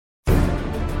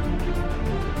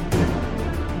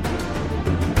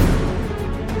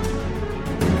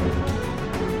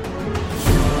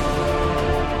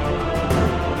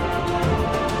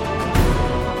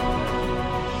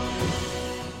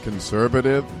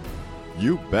Conservative?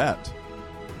 You bet.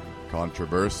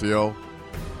 Controversial?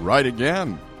 Right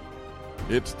again.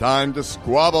 It's time to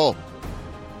squabble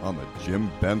on the Jim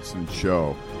Benson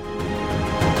Show.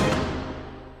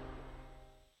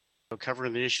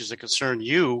 Covering the issues that concern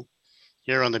you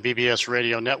here on the BBS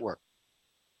Radio Network.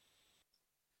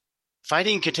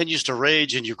 Fighting continues to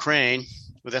rage in Ukraine,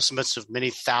 with estimates of many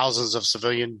thousands of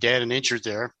civilian dead and injured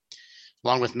there,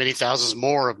 along with many thousands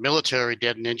more of military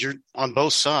dead and injured on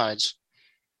both sides.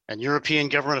 And European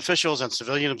government officials and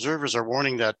civilian observers are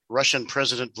warning that Russian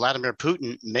President Vladimir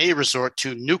Putin may resort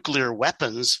to nuclear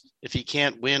weapons if he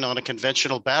can't win on a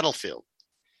conventional battlefield.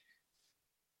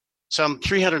 Some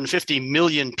 350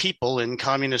 million people in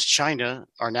communist China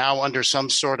are now under some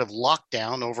sort of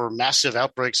lockdown over massive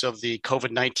outbreaks of the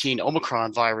COVID-19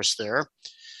 Omicron virus there,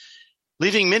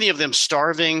 leaving many of them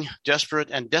starving, desperate,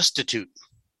 and destitute.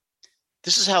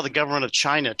 This is how the government of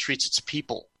China treats its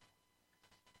people.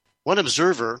 One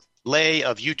observer, Lei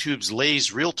of YouTube's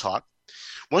Lei's Real Talk,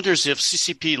 wonders if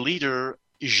CCP leader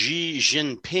Xi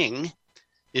Jinping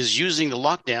is using the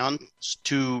lockdown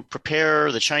to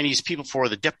prepare the Chinese people for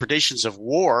the depredations of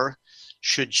war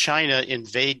should China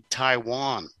invade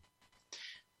Taiwan.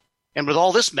 And with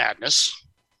all this madness,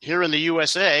 here in the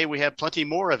USA, we have plenty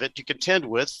more of it to contend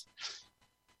with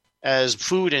as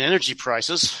food and energy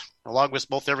prices, along with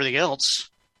both everything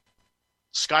else,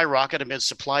 skyrocket amid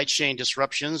supply chain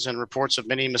disruptions and reports of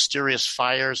many mysterious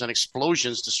fires and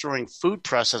explosions destroying food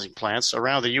processing plants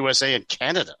around the USA and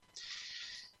Canada.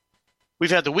 We've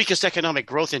had the weakest economic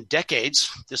growth in decades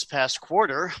this past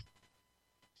quarter.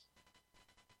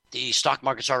 The stock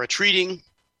markets are retreating,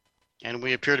 and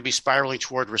we appear to be spiraling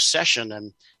toward recession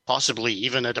and possibly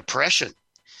even a depression.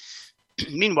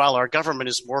 Meanwhile, our government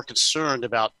is more concerned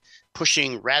about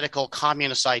pushing radical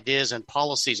communist ideas and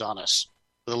policies on us.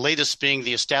 The latest being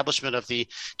the establishment of the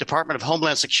Department of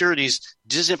Homeland Security's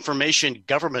Disinformation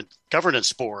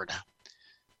Governance Board.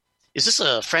 Is this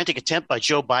a frantic attempt by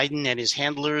Joe Biden and his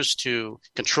handlers to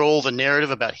control the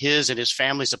narrative about his and his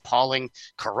family's appalling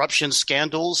corruption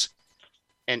scandals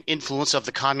and influence of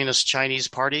the Communist Chinese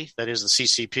Party, that is the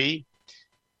CCP?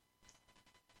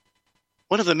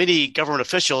 One of the many government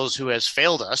officials who has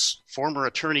failed us, former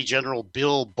Attorney General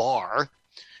Bill Barr,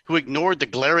 who ignored the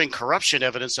glaring corruption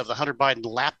evidence of the Hunter Biden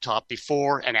laptop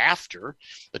before and after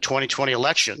the 2020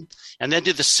 election, and then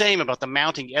did the same about the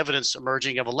mounting evidence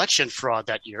emerging of election fraud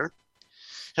that year,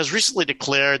 has recently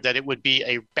declared that it would be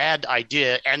a bad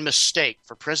idea and mistake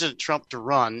for President Trump to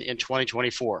run in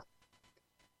 2024.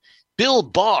 Bill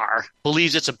Barr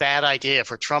believes it's a bad idea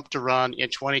for Trump to run in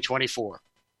 2024.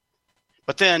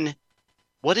 But then,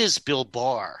 what is Bill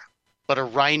Barr but a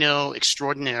rhino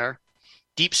extraordinaire,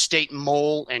 deep state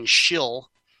mole and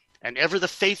shill, and ever the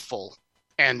faithful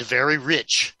and very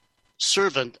rich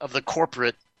servant of the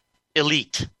corporate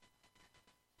elite?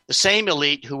 The same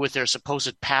elite who, with their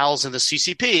supposed pals in the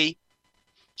CCP,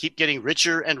 keep getting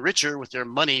richer and richer with their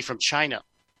money from China.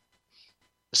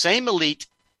 The same elite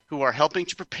who are helping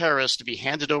to prepare us to be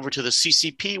handed over to the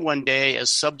CCP one day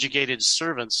as subjugated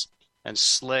servants and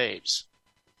slaves.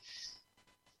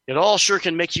 It all sure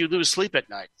can make you lose sleep at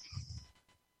night.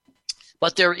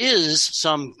 But there is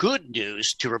some good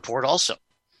news to report also.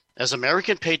 As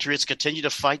American patriots continue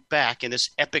to fight back in this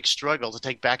epic struggle to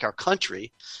take back our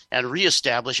country and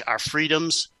reestablish our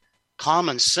freedoms,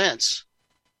 common sense,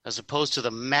 as opposed to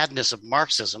the madness of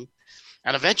Marxism,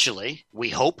 and eventually, we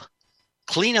hope,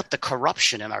 clean up the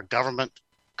corruption in our government,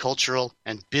 cultural,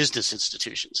 and business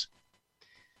institutions.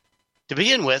 To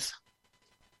begin with,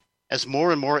 as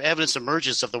more and more evidence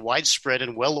emerges of the widespread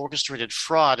and well-orchestrated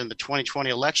fraud in the 2020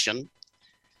 election,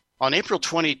 on April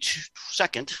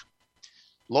 22nd,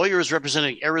 lawyers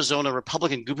representing Arizona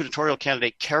Republican gubernatorial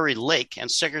candidate Kari Lake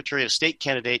and Secretary of State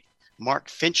candidate Mark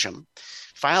Finchem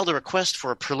filed a request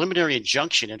for a preliminary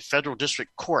injunction in federal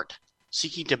district court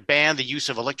seeking to ban the use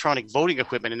of electronic voting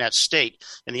equipment in that state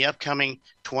in the upcoming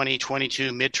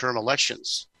 2022 midterm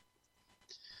elections.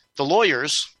 The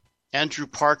lawyers, Andrew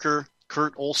Parker,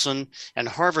 Kurt Olson, and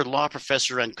Harvard law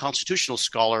professor and constitutional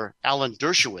scholar Alan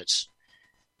Dershowitz,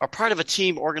 are part of a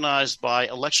team organized by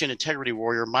election integrity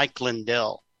warrior Mike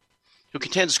Lindell, who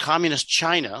contends communist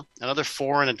China and other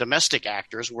foreign and domestic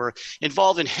actors were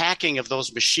involved in hacking of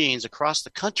those machines across the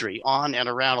country on and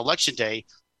around Election Day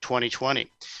 2020,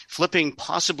 flipping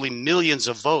possibly millions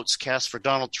of votes cast for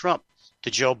Donald Trump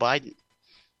to Joe Biden,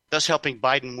 thus helping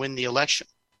Biden win the election.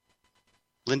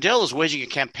 Lindell is waging a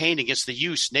campaign against the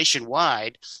use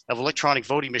nationwide of electronic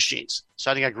voting machines,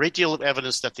 citing a great deal of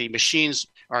evidence that the machines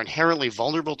are inherently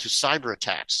vulnerable to cyber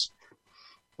attacks.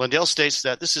 Lindell states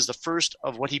that this is the first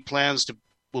of what he plans to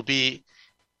will be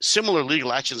similar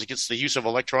legal actions against the use of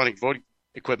electronic voting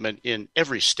equipment in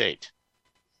every state.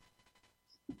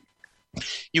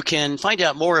 You can find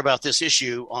out more about this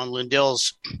issue on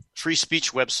Lindell's free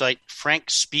speech website,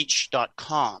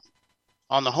 frankspeech.com.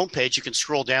 On the homepage, you can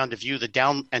scroll down to view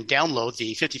and download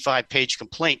the 55-page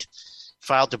complaint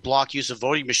filed to block use of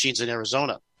voting machines in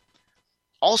Arizona.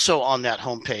 Also on that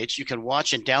homepage, you can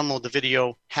watch and download the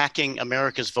video Hacking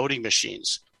America's Voting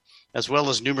Machines, as well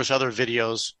as numerous other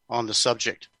videos on the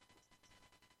subject.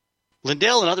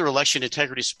 Lindell and other election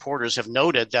integrity supporters have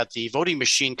noted that the voting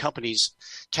machine companies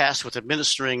tasked with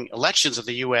administering elections of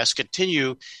the U.S.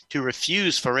 continue to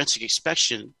refuse forensic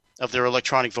inspection of their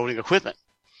electronic voting equipment,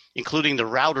 including the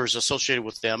routers associated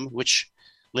with them, which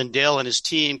Lindell and his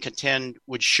team contend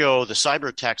would show the cyber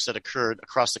attacks that occurred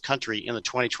across the country in the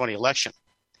 2020 election.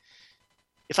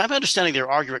 If I'm understanding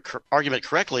their argument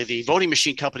correctly, the voting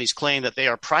machine companies claim that they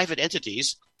are private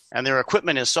entities and their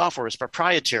equipment and software is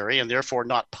proprietary and therefore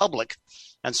not public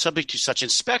and subject to such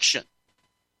inspection.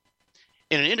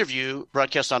 In an interview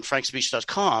broadcast on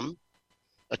frankspeech.com,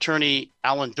 attorney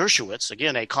Alan Dershowitz,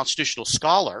 again a constitutional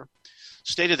scholar,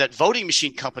 stated that voting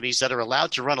machine companies that are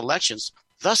allowed to run elections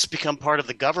thus become part of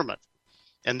the government,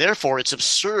 and therefore it's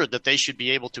absurd that they should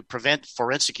be able to prevent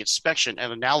forensic inspection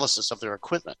and analysis of their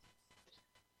equipment.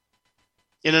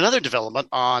 In another development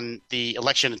on the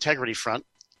election integrity front,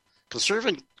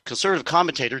 conservative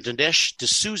commentator Dinesh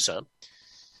D'Souza,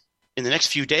 in the next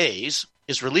few days,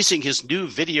 is releasing his new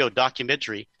video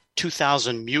documentary,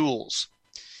 2,000 Mules,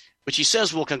 which he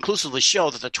says will conclusively show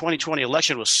that the 2020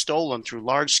 election was stolen through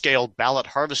large-scale ballot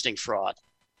harvesting fraud.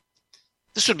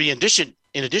 This would be in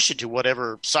addition to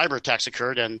whatever cyber attacks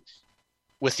occurred and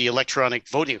with the electronic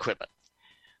voting equipment.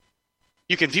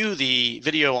 You can view the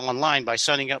video online by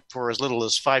signing up for as little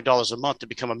as $5 a month to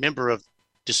become a member of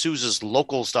D'Souza's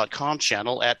locals.com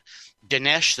channel at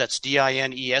Dinesh, that's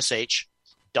Dinesh,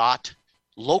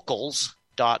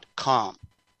 .locals.com.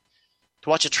 To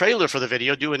watch a trailer for the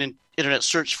video, do an internet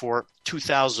search for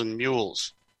 2,000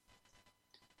 Mules.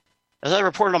 As I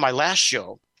reported on my last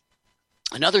show,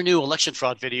 another new election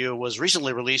fraud video was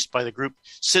recently released by the group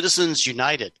Citizens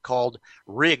United called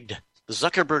Rigged, the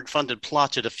Zuckerberg-funded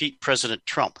plot to defeat President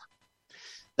Trump.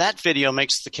 That video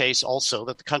makes the case also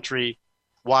that the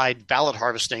country-wide ballot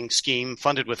harvesting scheme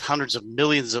funded with hundreds of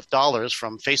millions of dollars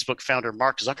from Facebook founder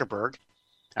Mark Zuckerberg,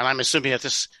 and I'm assuming that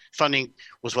this funding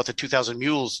was what the 2,000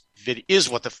 Mules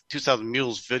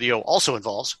video also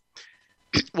involves,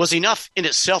 was enough in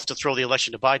itself to throw the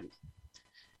election to Biden.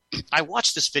 I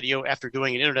watched this video after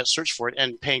doing an internet search for it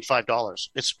and paying $5.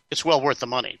 It's well worth the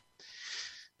money.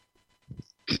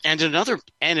 And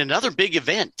another big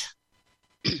event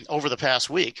over the past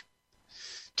week,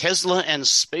 Tesla and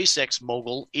SpaceX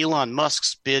mogul Elon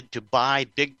Musk's bid to buy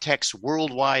big tech's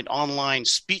worldwide online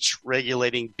speech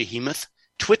regulating behemoth,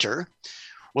 Twitter,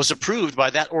 was approved by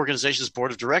that organization's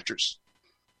board of directors,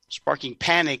 sparking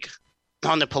panic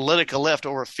on the political left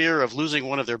over fear of losing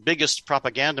one of their biggest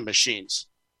propaganda machines.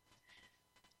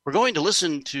 We're going to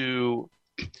listen to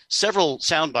several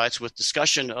sound bites with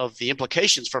discussion of the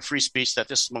implications for free speech that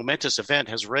this momentous event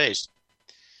has raised.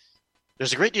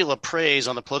 There's a great deal of praise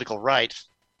on the political right,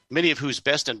 many of whose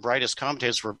best and brightest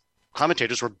commentators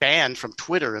were banned from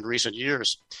Twitter in recent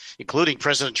years, including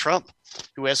President Trump,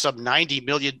 who has some 90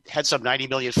 million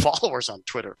followers on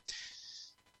Twitter.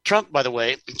 Trump, by the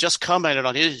way, just commented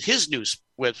on his news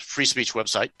with free speech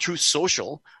website, Truth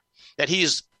Social, that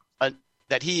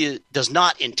he does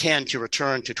not intend to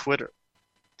return to Twitter.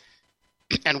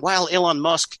 And while Elon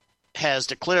Musk has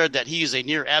declared that he is a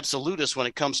near absolutist when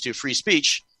it comes to free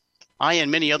speech, I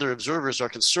and many other observers are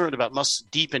concerned about Musk's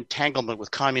deep entanglement with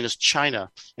communist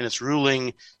China and its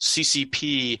ruling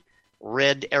CCP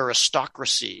red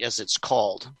aristocracy, as it's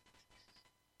called.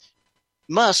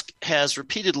 Musk has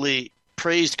repeatedly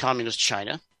praised communist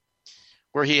China,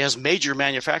 where he has major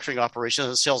manufacturing operations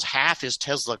and sells half his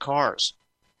Tesla cars.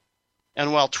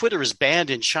 And while Twitter is banned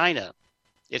in China,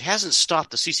 it hasn't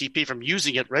stopped the CCP from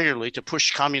using it regularly to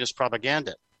push communist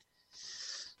propaganda.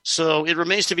 So it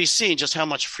remains to be seen just how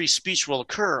much free speech will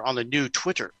occur on the new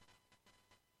Twitter.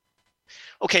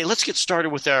 Okay, let's get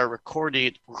started with our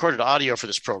recorded audio for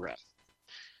this program.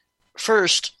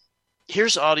 First,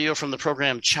 here's audio from the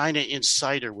program China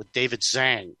Insider with David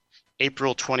Zhang,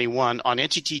 April 21 on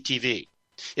NTT TV.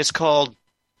 It's called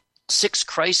 6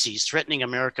 Crises Threatening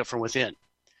America from Within.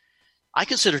 I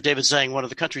consider David Zhang one of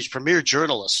the country's premier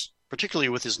journalists, particularly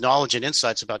with his knowledge and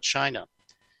insights about China.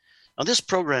 On this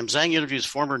program, Zhang interviews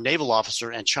former naval officer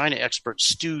and China expert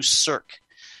Stu Sirk,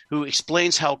 who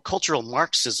explains how cultural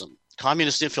Marxism,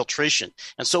 communist infiltration,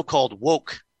 and so-called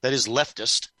woke, that is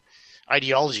leftist,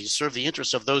 ideologies serve the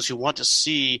interests of those who want to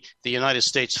see the United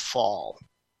States fall.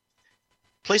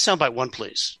 Play soundbite 1,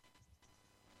 please.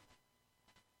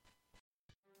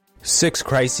 6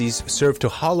 crises serve to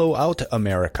hollow out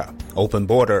America: open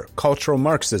border, cultural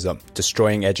Marxism,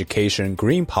 destroying education,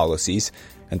 green policies,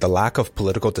 and the lack of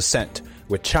political dissent,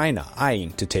 with China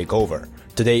eyeing to take over.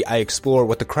 Today, I explore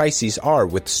what the crises are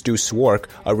with Stu Swark,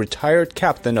 a retired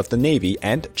captain of the Navy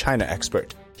and China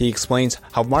expert. He explains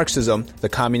how Marxism, the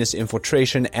communist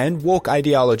infiltration, and woke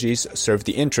ideologies serve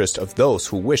the interest of those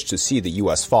who wish to see the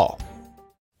U.S. fall.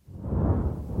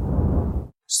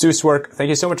 Stu Swark, thank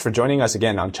you so much for joining us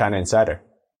again on China Insider.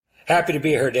 Happy to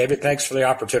be here, David. Thanks for the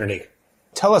opportunity.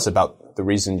 Tell us about the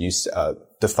reason you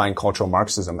define cultural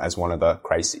Marxism as one of the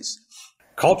crises.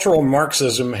 Cultural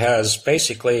Marxism has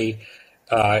basically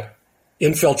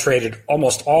infiltrated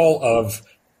almost all of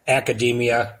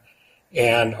academia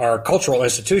and our cultural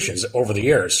institutions over the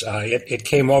years. It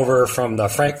came over from the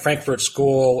Frankfurt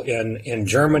School in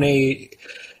Germany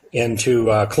into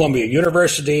Columbia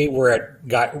University, where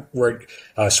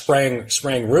it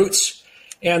sprang roots,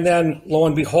 and then lo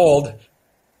and behold,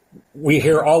 we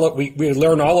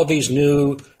learn all of these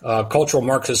new cultural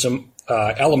Marxism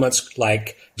elements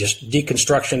like just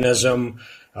deconstructionism,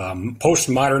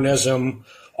 postmodernism,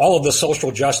 all of the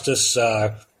social justice,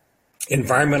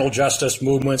 environmental justice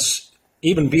movements.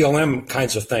 Even BLM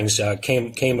kinds of things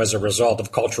came as a result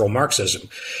of cultural Marxism.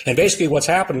 And basically what's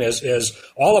happened is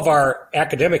all of our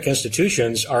academic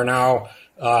institutions are now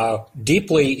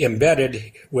deeply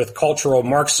embedded with cultural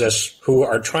Marxists who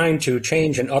are trying to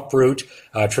change and uproot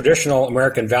traditional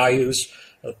American values,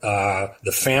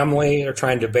 the family. They're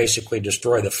trying to basically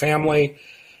destroy the family.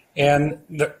 And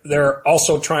they're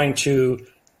also trying to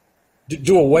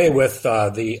do away with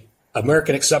the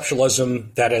American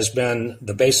exceptionalism that has been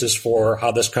the basis for how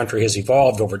this country has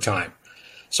evolved over time.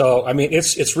 So, I mean,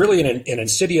 it's really an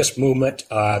insidious movement.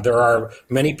 There are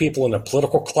many people in the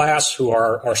political class who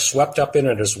are swept up in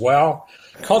it as well.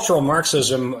 Cultural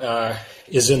Marxism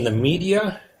is in the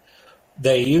media.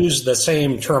 They use the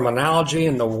same terminology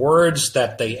and the words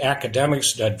that the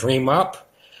academics dream up.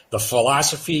 The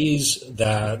philosophies,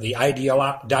 the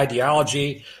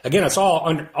ideology. Again, it's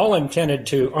all intended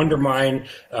to undermine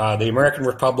the American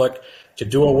Republic, to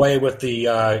do away with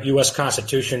the U.S.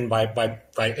 Constitution by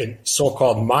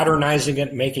so-called modernizing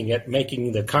it,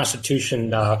 making the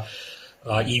Constitution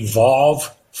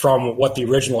evolve from what the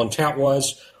original intent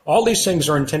was. All these things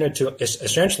are intended to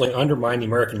essentially undermine the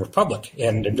American Republic,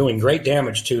 and they're doing great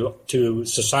damage to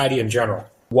society in general.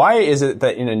 Why is it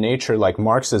that in a nature like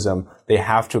Marxism, they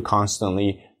have to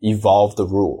constantly evolve the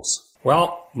rules?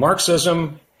 Well,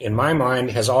 Marxism, in my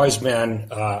mind, has always been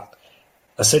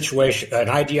a situation, an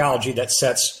ideology that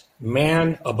sets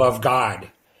man above God.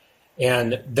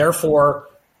 And therefore,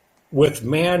 with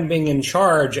man being in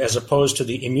charge as opposed to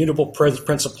the immutable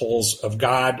principles of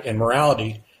God and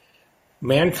morality,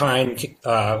 mankind,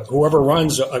 whoever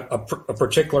runs a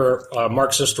particular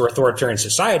Marxist or authoritarian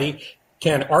society,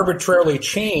 can arbitrarily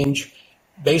change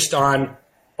based on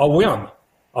a whim,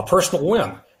 a personal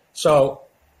whim. So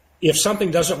if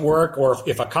something doesn't work, or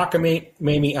if a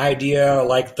cockamamie idea,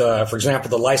 like for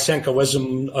example, the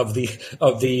Lysenkoism of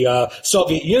the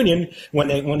Soviet Union,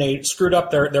 when they screwed up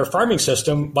their farming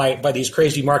system by these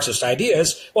crazy Marxist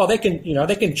ideas, well, they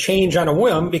can change on a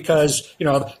whim because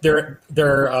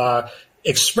their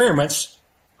experiments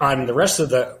on the rest of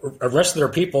their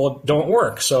people don't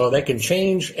work. So they can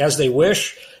change as they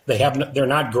wish. They're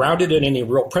not grounded in any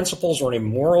real principles or any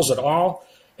morals at all,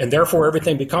 and therefore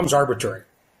everything becomes arbitrary.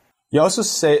 You also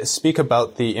speak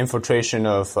about the infiltration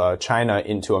of China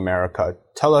into America.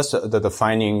 Tell us the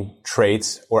defining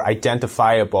traits or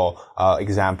identifiable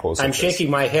examples. I'm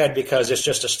shaking my head because it's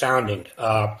just astounding.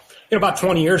 About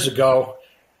 20 years ago,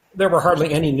 there were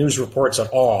hardly any news reports at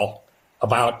all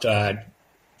about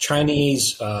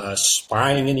Chinese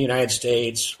spying in the United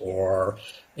States, or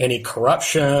any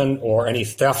corruption, or any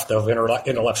theft of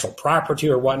intellectual property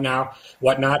or whatnot.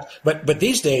 But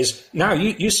these days, now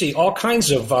you see all kinds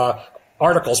of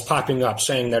articles popping up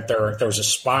saying that there's a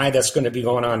spy that's going to be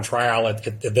going on trial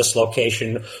at this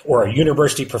location, or a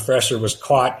university professor was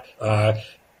caught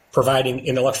providing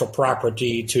intellectual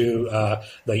property to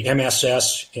the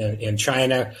MSS in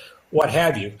China, what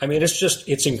have you. I mean,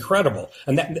 it's incredible.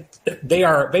 And that they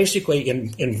are basically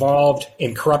involved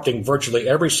in corrupting virtually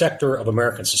every sector of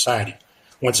American society.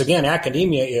 Once again,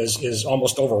 academia is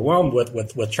almost overwhelmed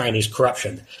with Chinese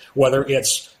corruption, whether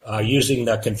it's using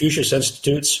the Confucius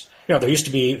Institutes. There used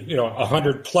to be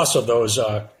 100 plus of those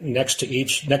next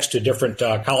to different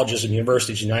colleges and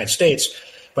universities in the United States.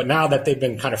 But now that they've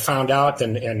been kind of found out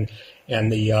and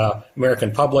and the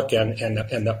American public and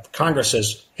the Congress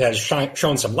has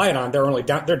shown some light on.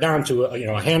 They're down to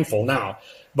a handful now.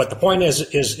 But the point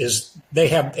is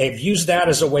they've used that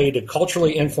as a way to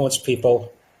culturally influence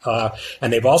people,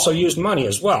 and they've also used money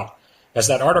as well. As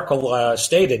that article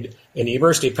stated, in the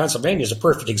University of Pennsylvania is a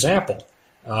perfect example.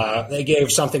 They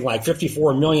gave something like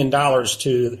 $54 million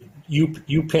to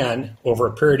UPenn over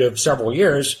a period of several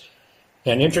years.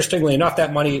 And interestingly enough,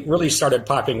 that money really started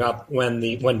popping up when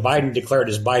Biden declared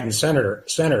his Biden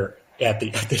senator at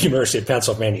the University of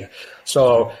Pennsylvania.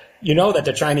 So you know that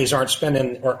the Chinese aren't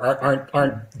spending or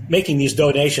aren't making these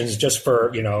donations just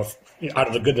for out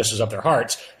of the goodnesses of their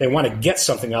hearts. They want to get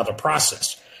something out of the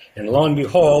process. And lo and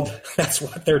behold, that's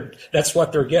what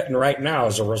they're getting right now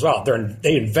as a result.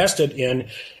 They invested in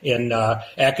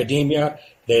academia,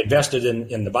 they invested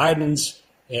in the Bidens,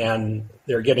 and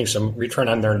they're getting some return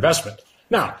on their investment.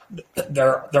 Now,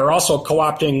 they're also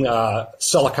co-opting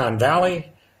Silicon Valley.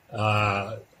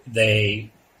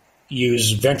 They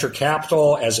use venture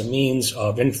capital as a means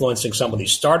of influencing some of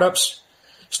these startups.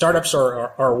 Startups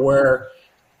are where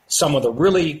some of the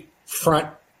really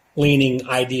front-leaning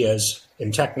ideas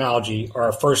in technology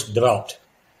are first developed.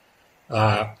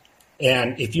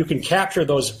 And if you can capture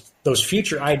those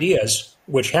future ideas,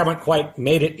 which haven't quite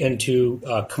made it into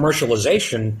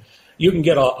commercialization, you can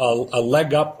get a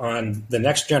leg up on the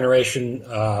next generation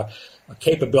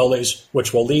capabilities,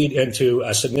 which will lead into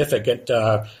a significant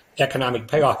economic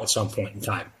payoff at some point in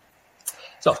time.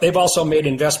 So they've also made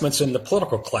investments in the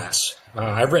political class.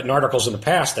 I've written articles in the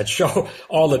past that show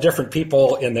all the different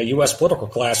people in the U.S. political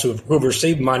class who've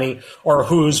received money or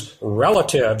whose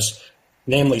relatives,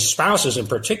 namely spouses in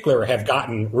particular, have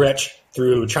gotten rich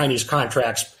through Chinese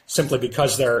contracts simply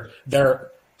because their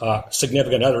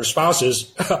significant other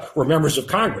spouses were members of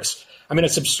Congress. I mean,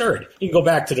 it's absurd. You can go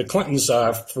back to the Clintons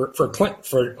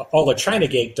for all the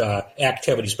Chinagate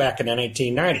activities back in the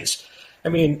 1990s. I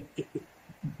mean,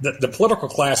 the political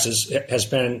class has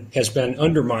been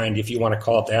undermined, if you want to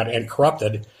call it that, and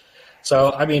corrupted.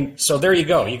 So there you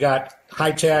go. You got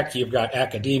high tech, you've got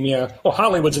academia. Well,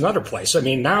 Hollywood's another place. I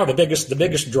mean, now the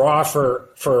biggest draw for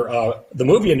the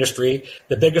movie industry,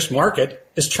 the biggest market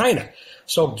is China.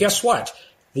 So guess what?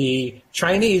 The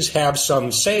Chinese have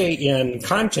some say in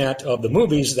content of the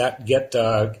movies that get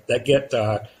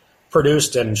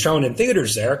produced and shown in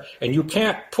theaters there, and you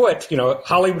can't put,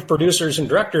 Hollywood producers and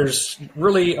directors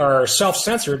really are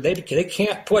self-censored. They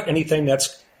can't put anything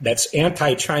that's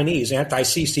anti-Chinese,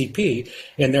 anti-CCP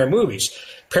in their movies.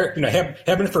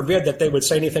 Heaven forbid that they would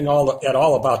say anything at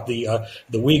all about the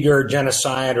Uyghur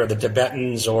genocide or the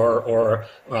Tibetans or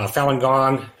Falun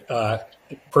Gong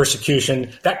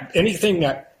persecution.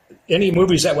 Any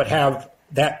movies that would have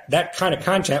that kind of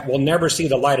content will never see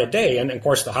the light of day, and of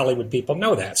course the Hollywood people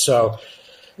know that. So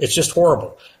it's just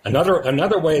horrible.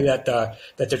 Another way that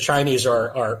the Chinese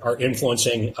are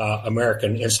influencing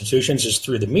American institutions is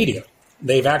through the media.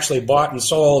 They've actually bought and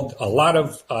sold a lot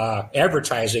of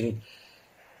advertising.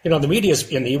 The media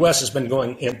in the U.S. has been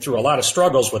going through a lot of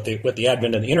struggles with the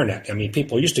advent of the internet. I mean,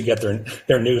 people used to get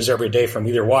their news every day from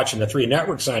either watching the three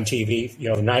networks on TV,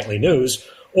 the nightly news,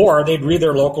 or they'd read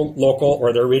their local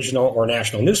or their regional or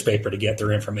national newspaper to get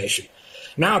their information.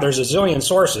 Now there's a zillion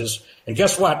sources, and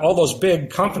guess what? All those big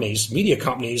companies, media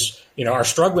companies, are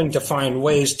struggling to find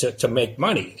ways to make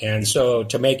money. And so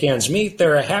to make ends meet,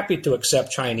 they're happy to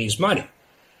accept Chinese money.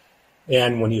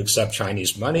 And when you accept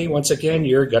Chinese money, once again,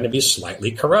 you're going to be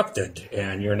slightly corrupted,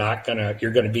 and you're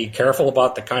going to be careful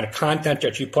about the kind of content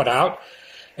that you put out,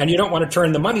 and you don't want to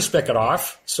turn the money spigot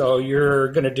off. So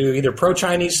you're going to do either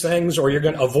pro-Chinese things, or you're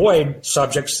going to avoid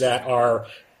subjects that are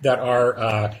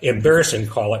embarrassing,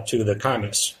 call it, to the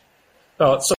communists.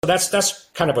 So that's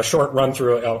kind of a short run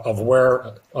through of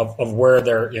where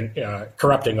they're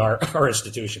corrupting our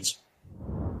institutions.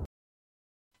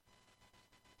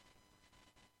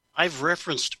 I've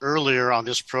referenced earlier on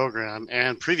this program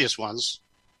and previous ones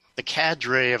the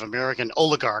cadre of American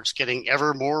oligarchs getting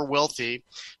ever more wealthy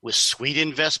with sweet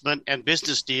investment and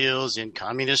business deals in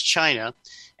communist China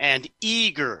and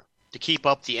eager to keep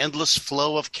up the endless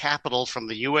flow of capital from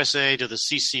the USA to the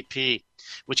CCP,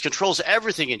 which controls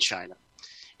everything in China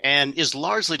and is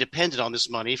largely dependent on this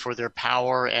money for their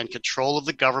power and control of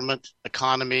the government,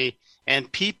 economy,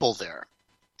 and people there.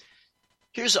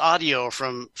 Here's audio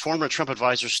from former Trump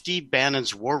advisor Steve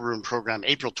Bannon's War Room program,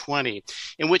 April 20,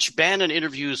 in which Bannon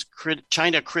interviews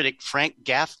China critic Frank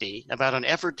Gaffney about an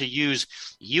effort to use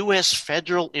U.S.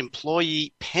 federal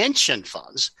employee pension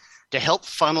funds to help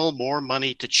funnel more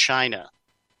money to China.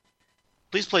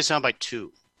 Please play soundbite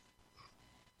 2.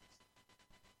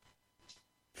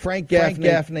 Frank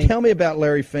Gaffney, tell me about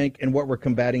Larry Fink and what we're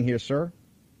combating here, sir.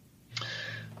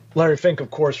 Larry Fink, of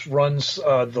course, runs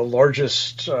the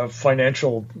largest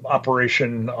financial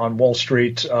operation on Wall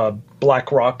Street,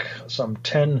 BlackRock, some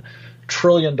 $10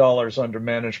 trillion under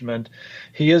management.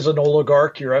 He is an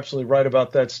oligarch. You're absolutely right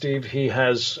about that, Steve. He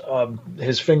has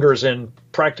his fingers in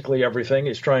practically everything.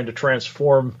 He's trying to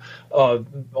transform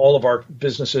all of our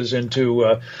businesses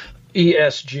into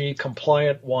ESG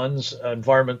compliant ones,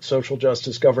 environment, social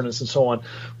justice, governance, and so on.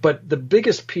 But the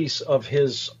biggest piece of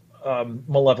his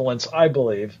malevolence, I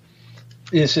believe,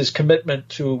 is his commitment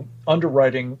to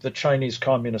underwriting the Chinese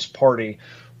Communist Party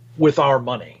with our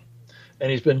money. And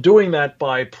he's been doing that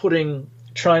by putting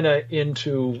China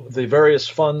into the various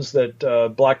funds that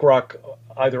BlackRock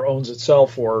either owns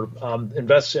itself or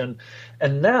invests in.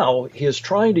 And now he is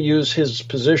trying to use his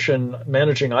position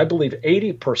managing, I believe,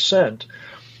 80%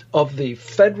 of the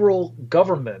federal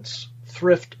government's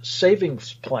thrift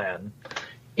savings plan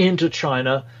into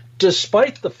China,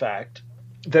 despite the fact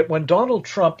that when Donald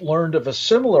Trump learned of a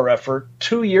similar effort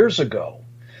 2 years ago,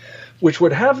 which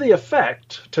would have the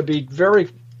effect, to be very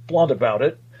blunt about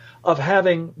it, of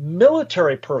having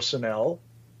military personnel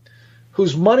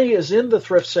whose money is in the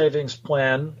thrift savings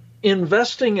plan,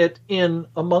 investing it in,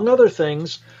 among other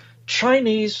things,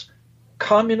 Chinese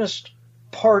Communist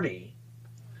Party,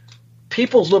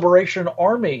 People's Liberation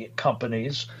Army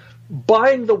companies,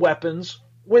 buying the weapons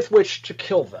with which to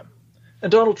kill them.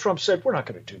 And Donald Trump said, we're not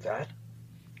going to do that.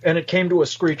 And it came to a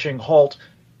screeching halt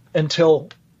until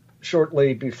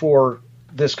shortly before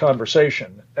this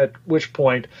conversation, at which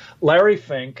point Larry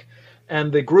Fink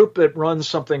and the group that runs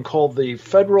something called the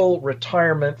Federal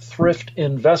Retirement Thrift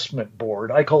Investment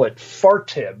Board, I call it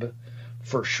FARTIB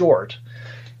for short,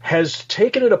 has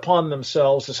taken it upon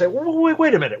themselves to say, well,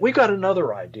 wait a minute, we've got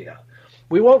another idea.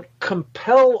 We won't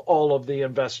compel all of the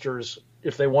investors,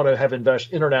 if they want to have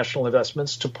international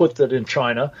investments, to put that in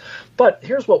China. But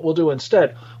here's what we'll do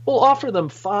instead. We'll offer them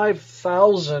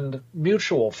 5,000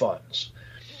 mutual funds.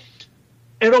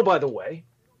 And oh, by the way,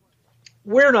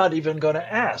 we're not even going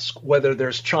to ask whether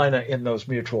there's China in those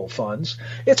mutual funds.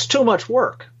 It's too much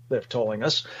work, they're telling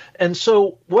us. And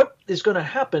so what is going to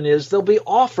happen is they'll be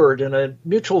offered in a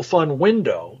mutual fund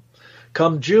window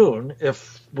come June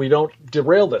if we don't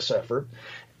derail this effort.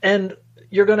 And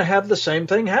you're going to have the same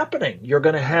thing happening. You're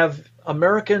going to have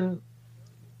American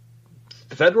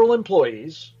federal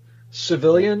employees,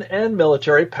 civilian and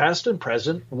military, past and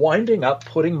present, winding up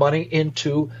putting money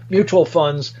into mutual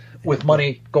funds with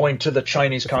money going to the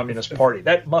Chinese Communist Party.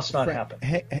 That must not happen.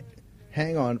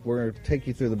 Hang on. We're going to take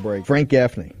you through the break. Frank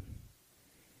Gaffney.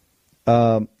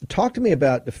 Talk to me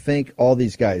about the Fink, all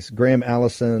these guys, Graham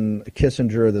Allison,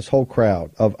 Kissinger, this whole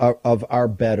crowd of our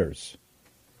betters.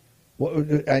 Well,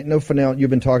 I know Fennell, you've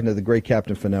been talking to the great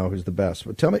Captain Fennell, who's the best.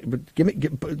 But tell me,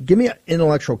 give me an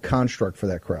intellectual construct for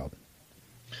that crowd.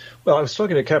 Well, I was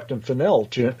talking to Captain Fennell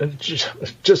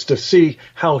just to see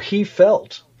how he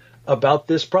felt about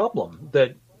this problem,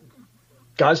 that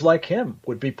guys like him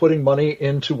would be putting money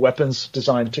into weapons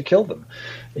designed to kill them.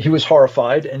 He was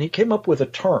horrified, and he came up with a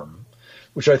term,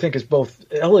 which I think is both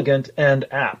elegant and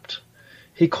apt.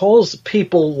 He calls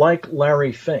people like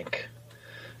Larry Fink,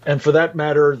 and for that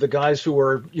matter, the guys who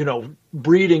are,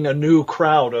 breeding a new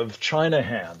crowd of China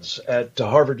hands at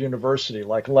Harvard University,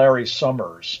 like Larry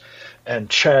Summers and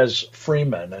Chaz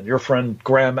Freeman and your friend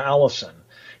Graham Allison.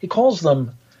 He calls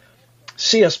them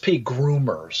CSP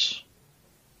groomers,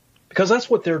 because that's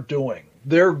what they're doing.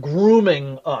 They're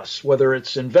grooming us, whether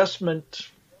it's investment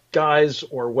guys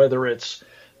or whether it's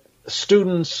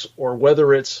students or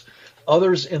whether it's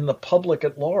others in the public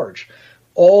at large,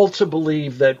 all to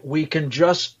believe that we can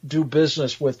just do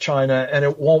business with China and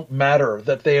it won't matter,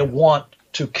 that they want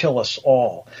to kill us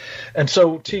all. And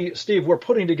so, Steve, we're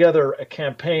putting together a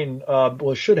campaign.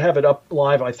 We should have it up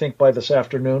live, I think, by this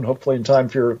afternoon, hopefully in time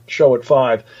for your show at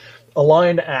 5.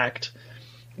 Align Act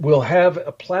will have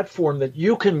a platform that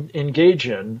you can engage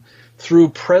in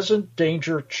through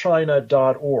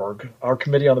presentdangerchina.org, our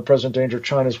Committee on the Present Danger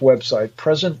China's website,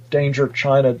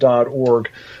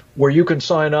 presentdangerchina.org, where you can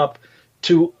sign up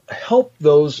to help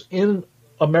those in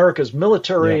America's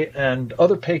military and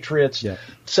other patriots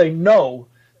say no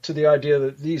to the idea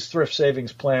that these thrift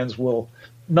savings plans will,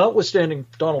 notwithstanding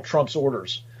Donald Trump's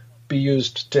orders, be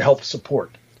used to help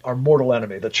support our mortal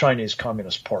enemy, the Chinese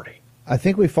Communist Party. I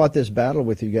think we fought this battle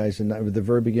with you guys at the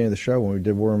very beginning of the show when we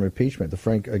did War Room Impeachment, the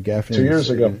Frank Gaffney. 2 years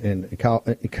ago. And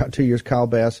 2 years, Kyle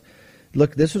Bass.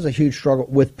 Look, this was a huge struggle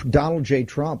with Donald J.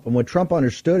 Trump. And when Trump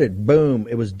understood it, boom,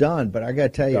 it was done. But I got to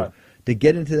tell you, to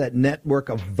get into that network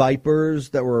of vipers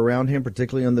that were around him,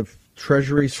 particularly on the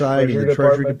Treasury side and the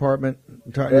Treasury Department,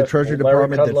 that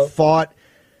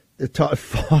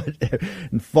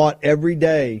fought every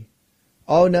day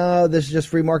oh, no, this is just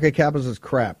free market capitalism. It's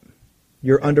crap.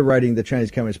 You're underwriting the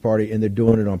Chinese Communist Party, and they're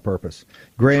doing it on purpose.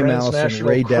 Graham Allison,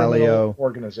 Ray Dalio.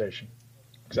 Organization.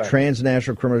 Exactly.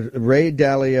 Transnational criminal. Ray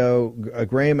Dalio,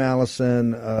 Graham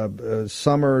Allison,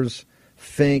 Summers,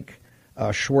 Fink,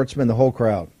 Schwartzman, the whole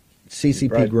crowd.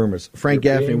 CCP right. groomers. Frank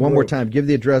Gaffney, one more time. Give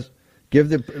the address.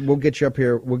 We'll get you up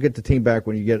here. We'll get the team back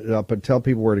when you get it up, but tell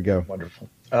people where to go. Wonderful.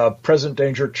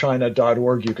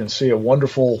 PresentDangerChina.org. You can see a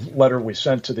wonderful letter we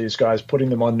sent to these guys, putting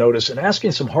them on notice and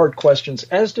asking some hard questions,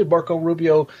 as did Marco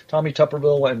Rubio, Tommy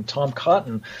Tupperville, and Tom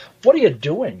Cotton. What are you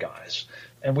doing, guys?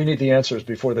 And we need the answers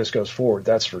before this goes forward,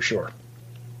 that's for sure.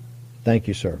 Thank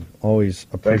you, sir. Always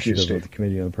appreciative you, of the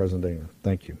Committee on the President Danger.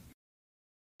 Thank you.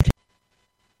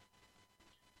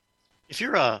 If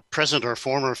you're a present or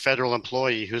former federal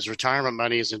employee whose retirement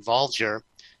money is involved here,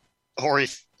 or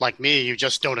if, like me, you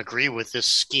just don't agree with this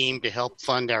scheme to help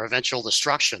fund our eventual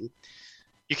destruction,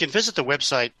 you can visit the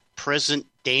website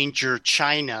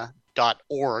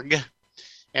presentdangerchina.org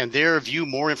and there view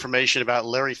more information about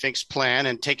Larry Fink's plan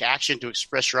and take action to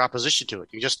express your opposition to it.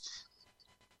 You just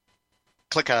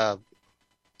click a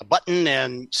button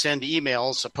and send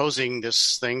emails opposing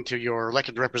this thing to your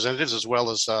elected representatives as well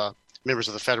as members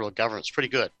of the federal government. It's pretty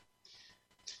good.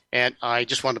 And I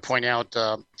just wanted to point out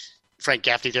Frank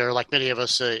Gaffney there, like many of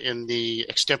us in the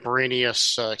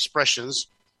extemporaneous expressions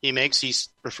he makes, he's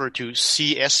referred to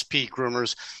CSP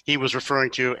groomers. He was referring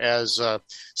to, as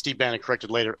Steve Bannon corrected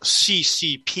later,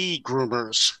 CCP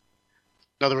groomers.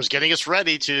 In other words, getting us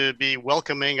ready to be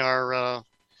welcoming our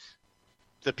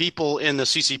the people in the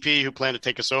CCP who plan to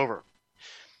take us over.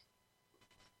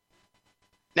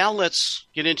 Now let's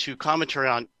get into commentary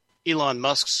on Elon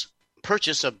Musk's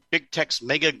purchase of big tech's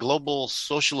mega global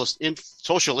social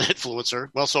influencer,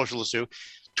 well, socialists do,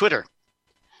 Twitter.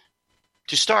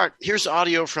 To start, here's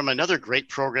audio from another great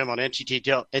program on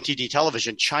NTD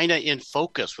television, China in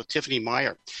Focus with Tiffany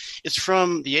Meyer. It's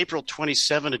from the April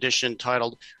 27 edition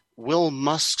titled, Will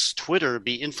Musk's Twitter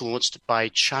Be Influenced by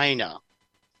China?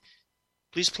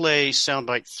 Please play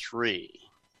soundbite 3.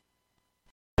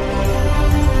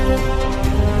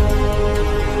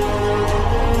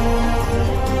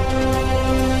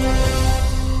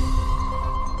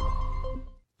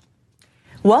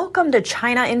 Welcome to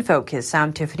China in Focus.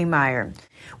 I'm Tiffany Meyer.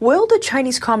 Will the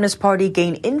Chinese Communist Party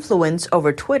gain influence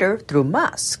over Twitter through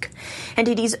Musk?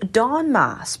 NTD's Don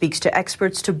Ma speaks to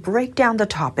experts to break down the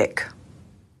topic.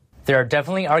 There are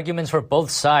definitely arguments for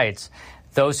both sides.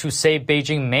 Those who say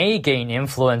Beijing may gain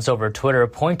influence over Twitter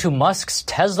point to Musk's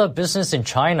Tesla business in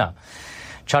China.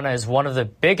 China is one of the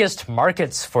biggest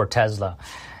markets for Tesla.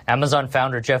 Amazon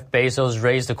founder Jeff Bezos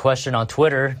raised the question on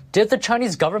Twitter, did the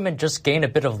Chinese government just gain a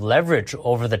bit of leverage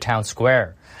over the town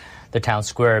square? The town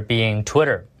square being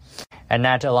Twitter. And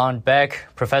Nat Alon Beck,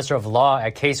 professor of law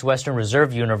at Case Western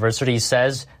Reserve University,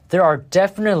 says there are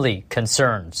definitely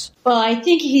concerns. Well, I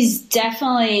think he's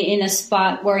definitely in a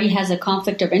spot where he has a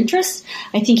conflict of interest.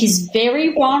 I think he's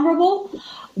very vulnerable.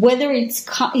 Whether he's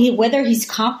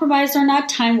compromised or not,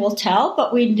 time will tell.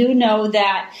 But we do know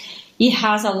that he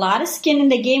has a lot of skin in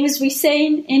the game, as we say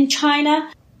in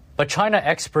China. But China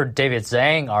expert David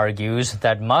Zhang argues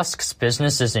that Musk's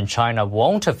businesses in China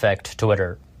won't affect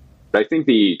Twitter. I think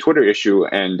the Twitter issue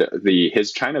and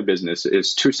his China business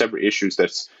is two separate issues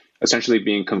that's essentially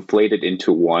being conflated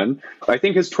into one. I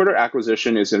think his Twitter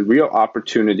acquisition is a real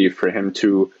opportunity for him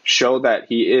to show that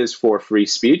he is for free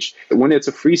speech. When it's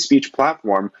a free speech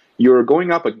platform, you're going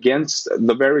up against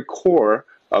the very core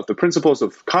of the principles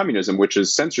of communism, which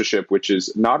is censorship, which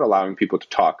is not allowing people to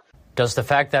talk. Does the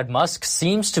fact that Musk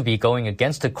seems to be going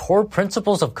against the core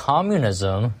principles of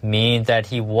communism mean that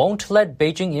he won't let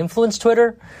Beijing influence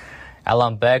Twitter?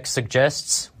 Alon Beck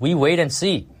suggests we wait and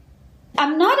see.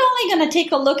 I'm not only going to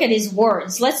take a look at his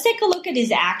words. Let's take a look at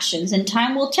his actions, and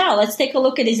time will tell. Let's take a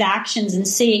look at his actions and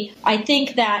see. I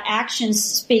think that actions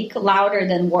speak louder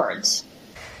than words.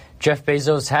 Jeff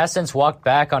Bezos has since walked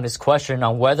back on his question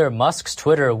on whether Musk's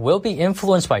Twitter will be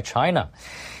influenced by China.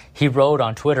 He wrote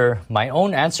on Twitter, "My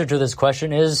own answer to this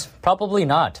question is probably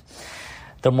not.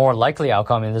 The more likely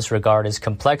outcome in this regard is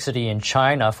complexity in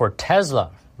China for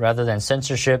Tesla rather than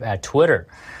censorship at Twitter.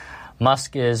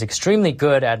 Musk is extremely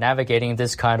good at navigating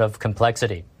this kind of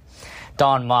complexity."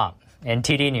 Don Ma,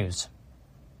 NTD News.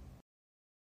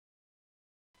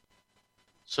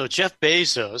 So Jeff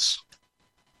Bezos,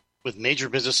 with major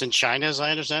business in China, as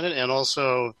I understand it, and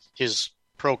also his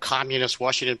pro-communist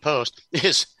Washington Post,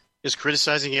 is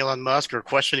criticizing Elon Musk or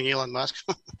questioning Elon Musk.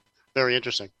 Very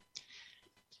interesting.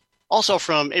 Also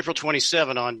from April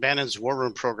 27 on Bannon's War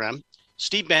Room program,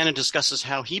 Steve Bannon discusses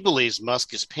how he believes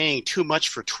Musk is paying too much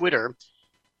for Twitter,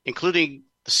 including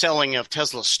the selling of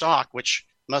Tesla stock, which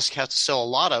Musk has to sell a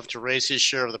lot of to raise his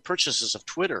share of the purchases of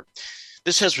Twitter.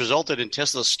 This has resulted in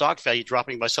Tesla's stock value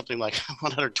dropping by something like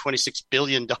 $126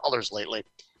 billion lately.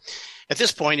 At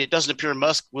this point, it doesn't appear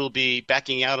Musk will be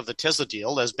backing out of the Tesla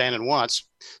deal, as Bannon wants,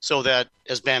 so that,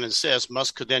 as Bannon says,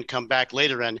 Musk could then come back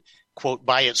later and, quote,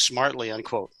 buy it smartly,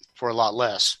 unquote, for a lot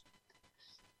less.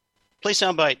 Play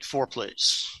soundbite 4,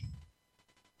 please.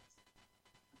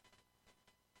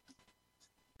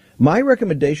 My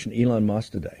recommendation to Elon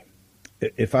Musk today,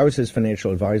 if I was his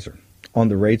financial advisor on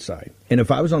the rate side, and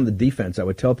if I was on the defense, I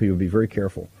would tell people to be very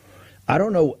careful. I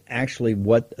don't know actually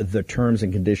what the terms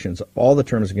and conditions, all the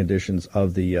terms and conditions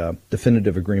of the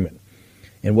definitive agreement,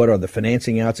 and what are the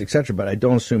financing outs, etc. But I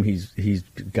don't assume he's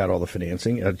got all the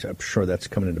financing. I'm sure that's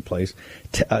coming into place.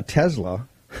 Tesla,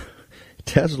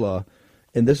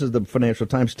 and this is the Financial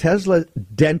Times. Tesla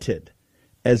dented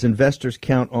as investors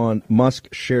count on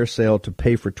Musk's share sale to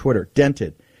pay for Twitter.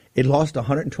 Dented. It lost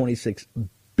 $126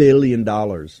 billion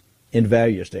in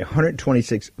value yesterday.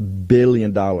 $126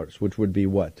 billion, which would be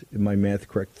what? Is my math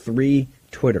correct? 3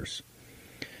 Twitters.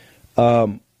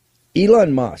 Elon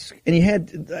Musk, and you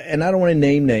had, and I don't want to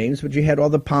name names, but you had all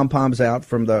the pom-poms out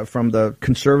from the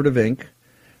Conservative Inc.,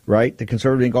 right? The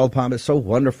Conservative Inc., all the pom, is so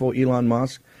wonderful, Elon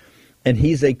Musk. And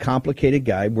he's a complicated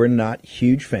guy. We're not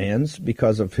huge fans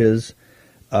because of his,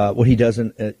 what he does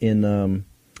in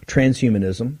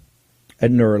transhumanism at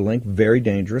Neuralink, very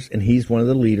dangerous. And he's one of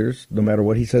the leaders, no matter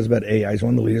what he says about AI, he's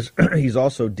one of the leaders. He's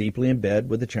also deeply in bed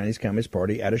with the Chinese Communist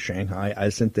Party out of Shanghai. I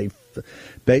think they,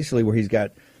 basically where he's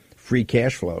got free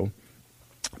cash flow.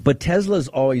 But Tesla's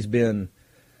always been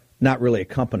not really a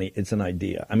company, it's an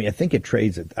idea. I mean, I think it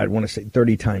trades at, I want to say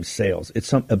 30 times sales. It's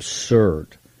some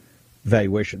absurd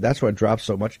valuation. That's why it drops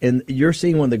so much. And you're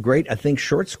seeing one of the great, I think,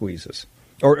 short squeezes,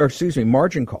 or excuse me,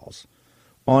 margin calls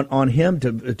on him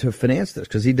to finance this,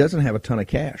 because he doesn't have a ton of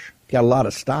cash. He's got a lot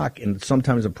of stock, and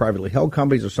sometimes in privately held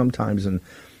companies or sometimes in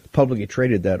publicly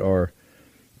traded that are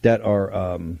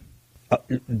the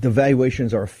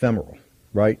valuations are ephemeral,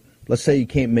 right? Let's say you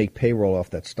can't make payroll off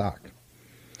that stock.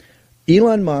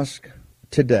 Elon Musk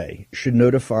today should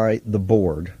notify the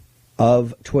board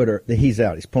of Twitter that he's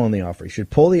out. He's pulling the offer. He should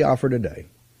pull the offer today.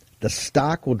 The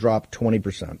stock will drop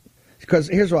 20%. Because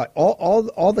here's why: all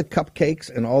the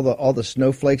cupcakes and all the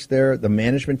snowflakes there, the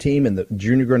management team and the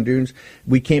junior grandoons,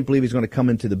 we can't believe he's going to come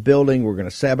into the building. We're going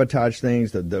to sabotage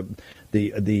things.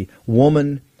 The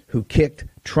woman who kicked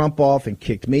Trump off and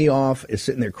kicked me off is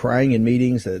sitting there crying in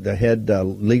meetings. The head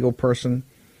legal person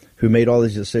who made all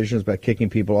these decisions about kicking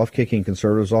people off, kicking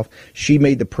conservatives off, she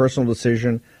made the personal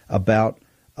decision about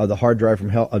the hard drive from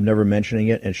hell of never mentioning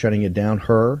it and shutting it down.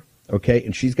 Her. Okay,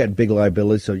 and she's got big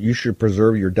liability, so you should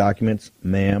preserve your documents,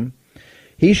 ma'am.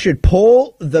 He should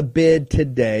pull the bid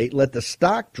today, let the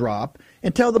stock drop,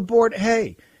 and tell the board,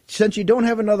 hey, since you don't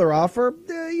have another offer,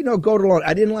 go to law.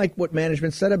 I didn't like what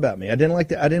management said about me. I didn't like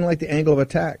the angle of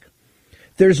attack.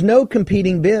 There's no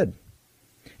competing bid.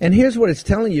 And here's what it's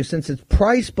telling you: since it's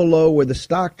priced below where the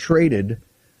stock traded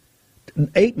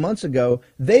 8 months ago,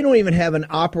 they don't even have an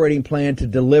operating plan to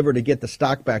deliver to get the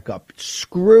stock back up.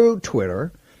 Screw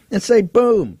Twitter. And say,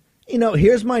 boom,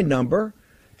 here's my number.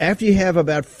 After you have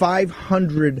about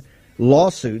 500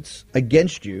 lawsuits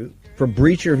against you for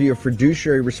breach of your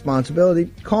fiduciary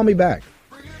responsibility, call me back.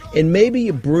 And maybe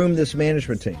you broom this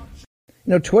management team.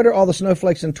 Twitter, all the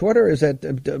snowflakes in Twitter is that,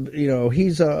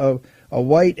 he's a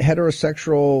white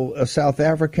heterosexual South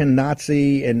African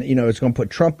Nazi, and, it's going to put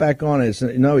Trump back on.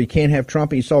 No, you can't have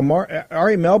Trump. And you saw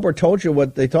Ari Melber told you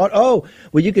what they thought. Oh,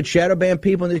 well, you could shadow ban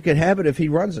people and you could have it if he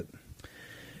runs it.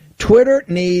 Twitter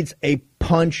needs a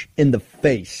punch in the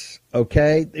face,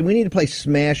 okay? We need to play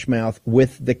smash mouth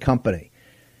with the company.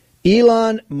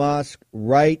 Elon Musk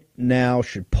right now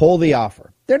should pull the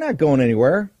offer. They're not going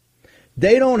anywhere.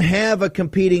 They don't have a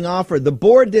competing offer. The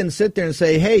board didn't sit there and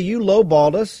say, hey, you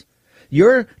lowballed us.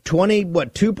 You're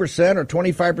 2% or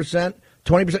 25%,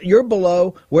 20%. You're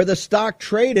below where the stock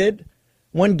traded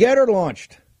when Getter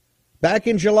launched back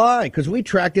in July, because we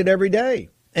tracked it every day.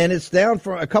 And it's down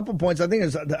for a couple points. I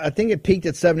think it peaked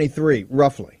at 73,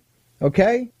 roughly.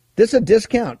 Okay? This is a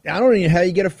discount. I don't know how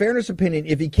you get a fairness opinion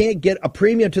if you can't get a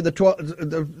premium to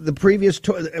the previous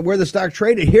where the stock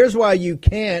traded. Here's why you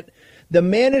can't. The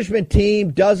management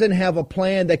team doesn't have a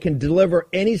plan that can deliver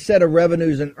any set of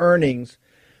revenues and earnings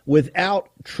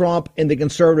without Trump and the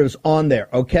conservatives on there.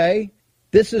 Okay?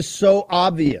 This is so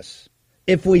obvious.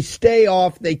 If we stay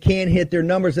off, they can't hit their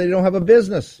numbers. They don't have a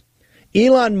business.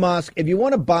 Elon Musk, if you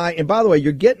want to buy, and by the way,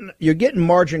 you're getting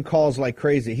margin calls like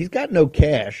crazy. He's got no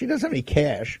cash. He doesn't have any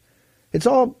cash. It's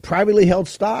all privately held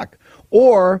stock.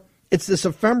 Or it's this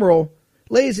ephemeral,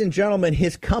 Ladies and gentlemen,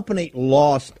 his company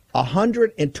lost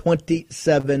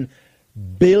 $127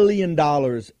 billion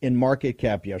in market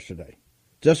cap yesterday,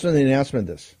 just on the announcement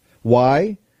of this.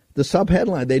 Why? The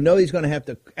sub-headline. They know he's going to have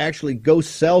to actually go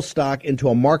sell stock into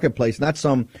a marketplace, not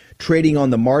some trading on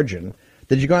the margin,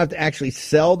 that you're going to have to actually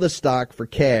sell the stock for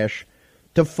cash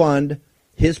to fund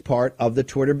his part of the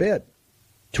Twitter bid.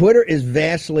 Twitter is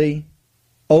vastly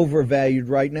overvalued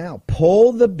right now.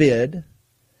 Pull the bid.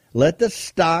 Let the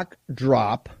stock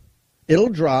drop. It'll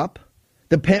drop.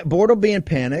 The board will be in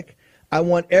panic. I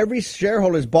want every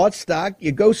shareholder who's bought stock,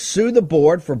 you go sue the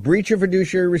board for breach of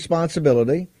fiduciary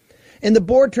responsibility. And the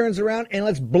board turns around and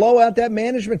let's blow out that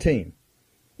management team.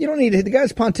 You don't need the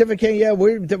guy's pontificating, yeah,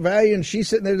 we're devaluing, and she's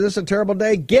sitting there, this is a terrible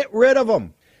day. Get rid of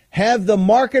them. Have the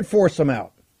market force them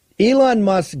out. Elon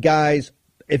Musk, guys,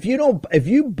 if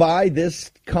you buy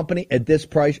this company at this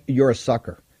price, you're a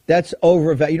sucker. That's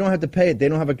overvalued. You don't have to pay it. They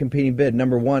don't have a competing bid.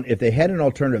 Number one, if they had an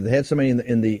alternative, they had somebody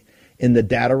in the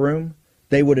data room,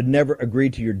 they would have never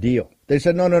agreed to your deal. They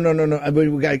said, no. I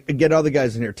mean, we got to get other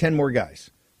guys in here, 10 more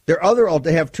guys. They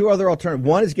have two other alternatives.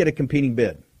 One is get a competing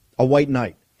bid, a white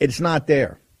knight. It's not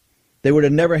there. They would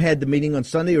have never had the meeting on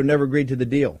Sunday or never agreed to the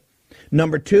deal.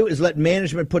 Number two is let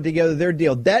management put together their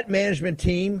deal. That management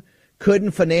team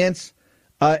couldn't finance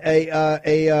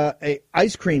a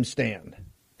ice cream stand.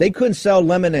 They couldn't sell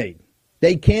lemonade.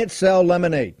 They can't sell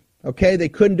lemonade. Okay, they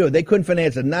couldn't do it. They couldn't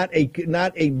finance it. Not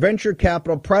a venture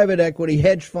capital, private equity,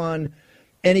 hedge fund,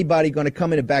 anybody going to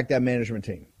come in and back that management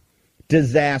team.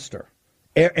 Disaster.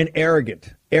 An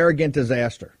arrogant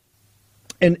disaster.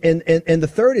 And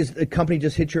the third is the company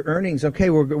just hit your earnings.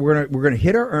 Okay, we're gonna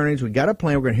hit our earnings. We got a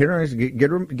plan. We're gonna hit our earnings.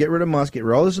 Get rid of Musk. Get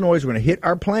rid of all this noise. We're gonna hit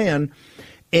our plan.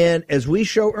 And as we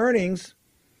show earnings,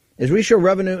 as we show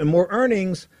revenue and more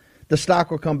earnings, the stock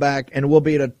will come back and we'll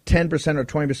be at a 10% or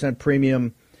 20%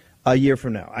 premium a year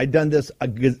from now. I've done this.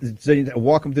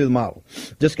 Walk them through the model.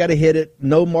 Just got to hit it.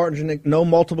 No margin, no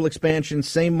multiple expansion,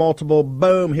 same multiple.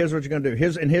 Boom. Here's what you're going to do.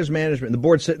 Here's management. The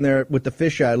board's sitting there with the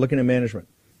fisheye looking at management.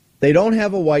 They don't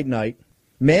have a white knight.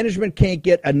 Management can't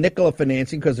get a nickel of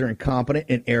financing because they're incompetent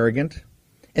and arrogant.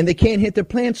 And they can't hit their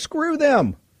plan. Screw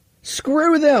them.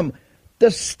 Screw them.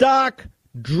 The stock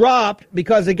dropped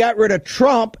because they got rid of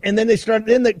Trump, and then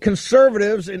the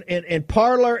conservatives and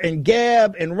Parler and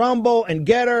Gab and Rumble and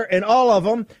Getter and all of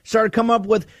them started coming up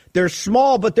with they're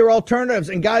small, but they're alternatives,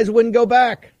 and guys wouldn't go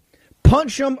back.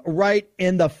 Punch them right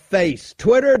in the face.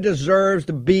 Twitter deserves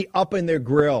to be up in their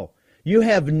grill. You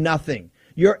have nothing.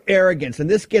 Your arrogance, and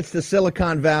this gets to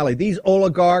Silicon Valley. These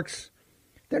oligarchs,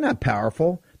 they're not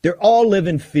powerful. They all live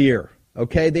in fear,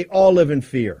 okay? They all live in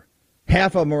fear.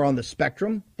 Half of them are on the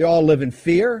spectrum. They all live in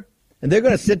fear. And they're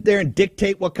going to sit there and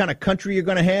dictate what kind of country you're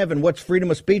going to have and what's freedom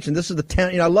of speech. And this is the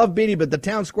town. I love Beatty, but the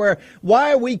town square.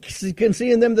 Why are we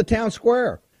seeing them the town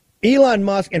square? Elon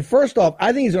Musk, and first off,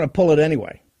 I think he's going to pull it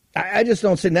anyway. I just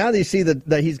don't see. Now that you see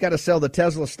that he's got to sell the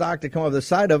Tesla stock to come over the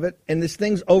side of it, and this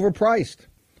thing's overpriced.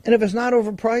 And if it's not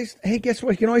overpriced, hey, guess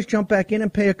what? You can always jump back in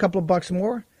and pay a couple of bucks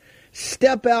more.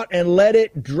 Step out and let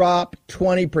it drop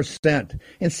 20%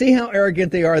 and see how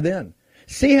arrogant they are then.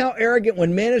 See how arrogant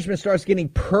when management starts getting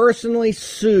personally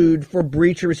sued for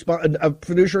breach of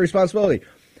fiduciary responsibility.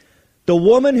 The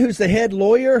woman who's the head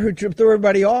lawyer who threw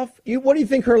everybody off, what do you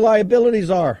think her liabilities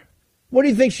are? What do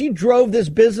you think? She drove this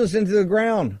business into the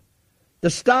ground. The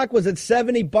stock was at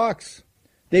 $70.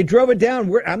 They drove it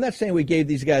down. I'm not saying we gave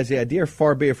these guys the idea,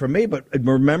 far be it from me, but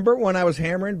remember when I was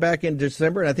hammering back in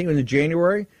December, and I think it was in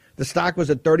January, the stock was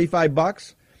at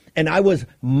 $35, and I was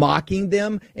mocking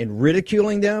them and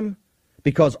ridiculing them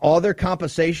because all their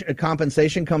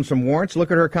compensation comes from warrants.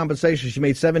 Look at her compensation. She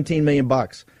made $17 million.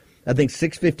 I think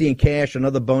 $650 in cash,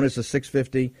 another bonus of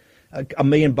 $650, $1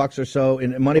 million or so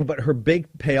in money. But her big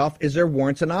payoff is their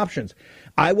warrants and options.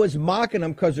 I was mocking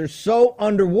them because they're so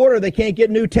underwater they can't get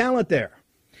new talent there.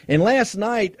 And last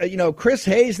night, Chris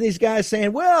Hayes and these guys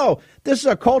saying, well, this is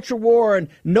a culture war and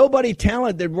nobody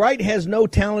talented. The right has no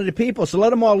talented people, so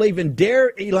let them all leave and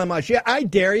dare Elon Musk. Yeah, I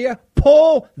dare you.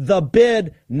 Pull the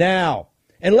bid now.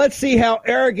 And let's see how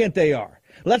arrogant they are.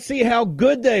 Let's see how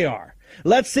good they are.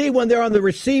 Let's see when they're on the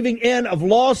receiving end of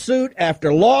lawsuit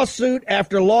after lawsuit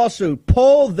after lawsuit.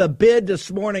 Pull the bid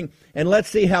this morning, and let's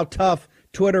see how tough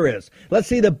Twitter is. Let's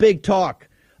see the big talk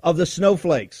of the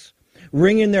snowflakes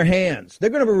wringing their hands. They're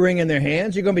going to be wringing their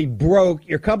hands. You're going to be broke.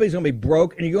 Your company's going to be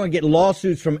broke, and you're going to get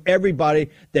lawsuits from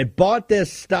everybody that bought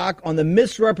this stock on the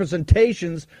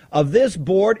misrepresentations of this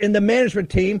board and the management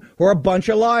team who are a bunch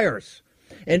of liars.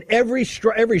 And every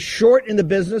short in the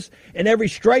business and every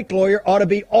strike lawyer ought to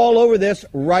be all over this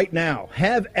right now.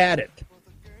 Have at it.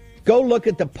 Go look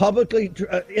at the publicly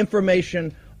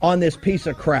information on this piece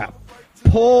of crap.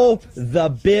 Pull the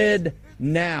bid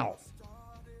now.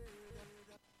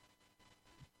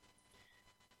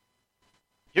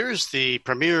 Here's the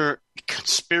premier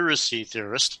conspiracy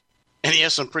theorist, and he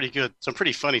has some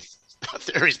pretty funny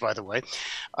theories, by the way.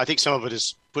 I think some of it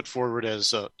is put forward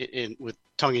as with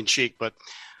tongue in cheek,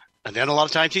 and then a lot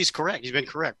of times he's correct. He's been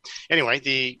correct. Anyway,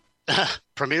 the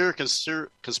premier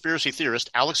conspiracy theorist,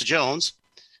 Alex Jones,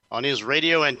 on his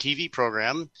radio and TV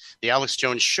program, The Alex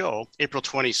Jones Show, April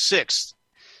 26th,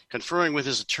 conferring with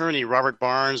his attorney, Robert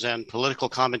Barnes, and political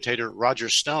commentator Roger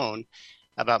Stone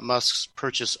about Musk's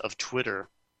purchase of Twitter.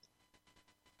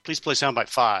 Please play soundbite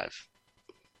 5.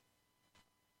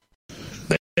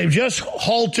 They've just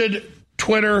halted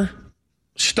Twitter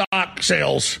stock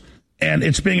sales, and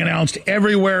it's being announced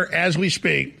everywhere as we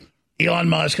speak. Elon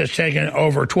Musk has taken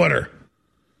over Twitter.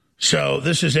 So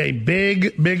this is a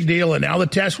big, big deal. And now the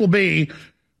test will be,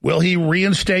 will he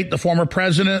reinstate the former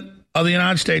president of the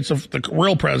United States, the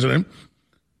real president,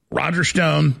 Roger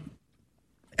Stone,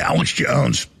 Alex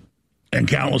Jones, and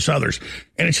countless others.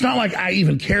 And it's not like I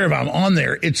even care if I'm on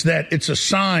there. It's that it's a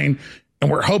sign, and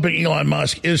we're hoping Elon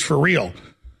Musk is for real.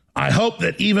 I hope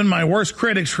that even my worst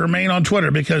critics remain on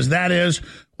Twitter, because that is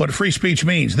what free speech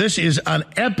means. This is an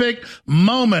epic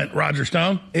moment, Roger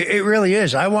Stone. It really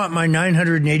is. I want my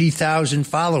 980,000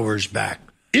 followers back.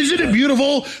 Isn't it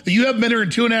beautiful that you haven't been here in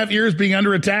 2.5 years being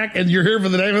under attack, and you're here for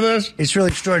the day for this? It's really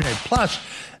extraordinary. Plus,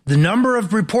 the number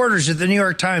of reporters at the New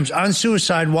York Times on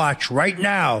suicide watch right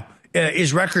now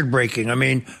is record-breaking. I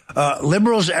mean,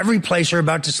 liberals every place are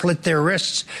about to slit their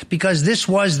wrists because this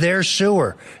was their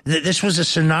sewer. This was a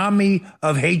tsunami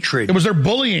of hatred. It was their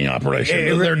bullying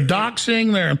operation. They're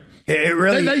doxing.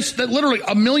 They literally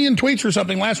 1 million tweets or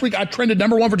something last week. I trended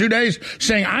 #1 for 2 days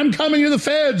saying, I'm coming to the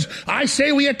feds. I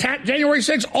say we attacked January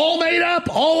 6th. All made up,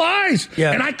 all lies.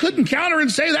 Yeah. And I couldn't counter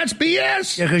and say that's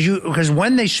BS. Yeah, because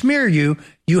when they smear you,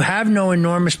 you have no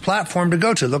enormous platform to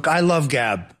go to. Look, I love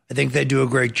Gab. I think they do a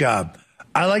great job.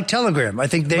 I like Telegram. I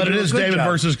think they do a good job. But it is David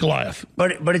versus Goliath.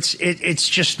 But it's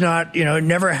just not, it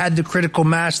never had the critical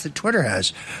mass that Twitter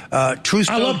has. I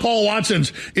love Paul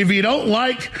Watson's. If you don't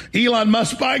like Elon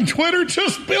Musk buying Twitter,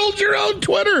 just build your own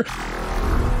Twitter.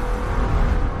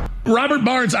 Robert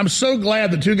Barnes, I'm so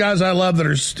glad the two guys I love that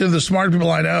are still the smart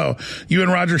people I know, you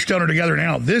and Roger Stone, are together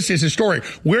now. This is historic.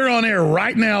 We're on air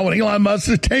right now when Elon Musk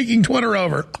is taking Twitter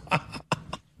over.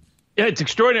 Yeah, it's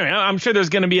extraordinary. I'm sure there's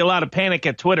going to be a lot of panic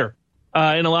at Twitter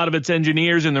and a lot of its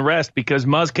engineers and the rest, because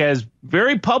Musk has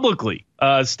very publicly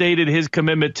stated his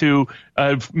commitment to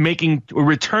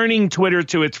returning Twitter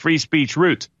to its free speech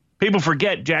roots. People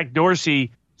forget Jack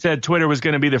Dorsey said Twitter was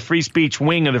going to be the free speech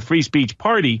wing of the free speech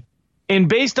party. And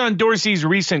based on Dorsey's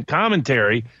recent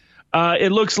commentary,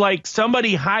 it looks like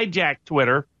somebody hijacked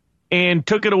Twitter and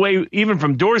took it away even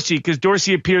from Dorsey, because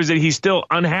Dorsey appears that he's still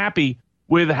unhappy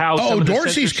with how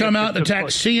Dorsey's come out and attacked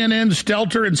CNN,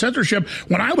 Stelter, and censorship.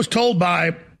 When I was told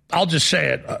by, I'll just say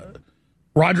it,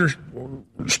 Roger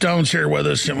Stone's here with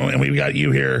us, and we've got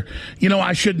you here.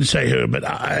 I shouldn't say who, but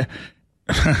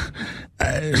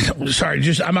sorry,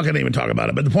 I'm not going to even talk about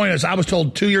it. But the point is, I was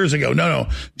told 2 years ago, no,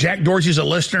 Jack Dorsey's a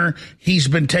listener. He's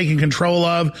been taking control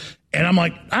of. And I'm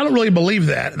like, I don't really believe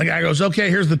that. And the guy goes, okay,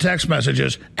 here's the text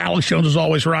messages. Alex Jones is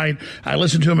always right. I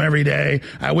listen to him every day.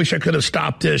 I wish I could have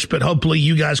stopped this, but hopefully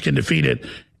you guys can defeat it.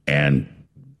 And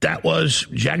that was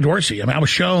Jack Dorsey. I mean, I was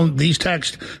shown these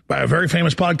texts by a very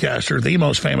famous podcaster, the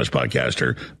most famous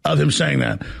podcaster, of him saying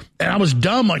that. And I was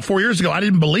dumb like 4 years ago. I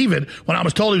didn't believe it when I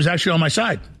was told he was actually on my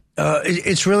side.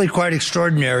 It's really quite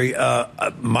extraordinary.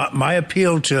 My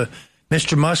appeal to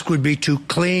Mr. Musk would be to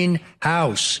clean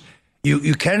house.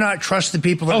 You cannot trust the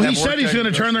people that he said he's going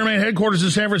to turn their main headquarters in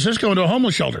San Francisco into a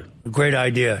homeless shelter. Great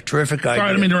idea. Terrific idea. Sorry, I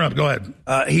didn't mean to interrupt. Go ahead.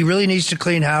 He really needs to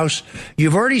clean house.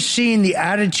 You've already seen the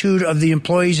attitude of the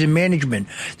employees and management.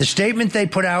 The statement they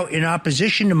put out in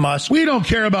opposition to Musk. We don't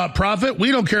care about profit.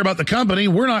 We don't care about the company.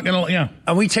 We're not going to,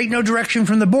 And we take no direction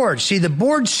from the board. See, the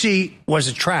board seat was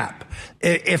a trap.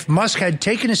 If Musk had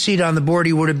taken a seat on the board,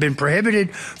 he would have been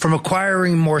prohibited from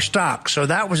acquiring more stock. So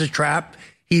that was a trap.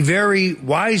 He very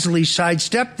wisely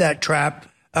sidestepped that trap.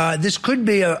 This could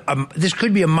be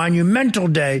a monumental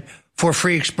day for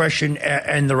free expression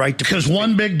and the right to. Because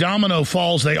one big domino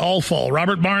falls, they all fall.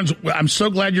 Robert Barnes, I'm so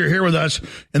glad you're here with us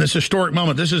in this historic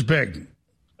moment. This is big.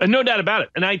 No doubt about it.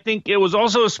 And I think it was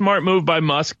also a smart move by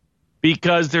Musk,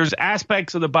 because there's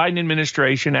aspects of the Biden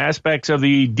administration, aspects of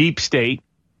the deep state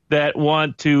that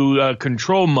want to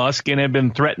control Musk and have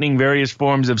been threatening various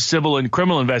forms of civil and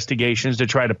criminal investigations to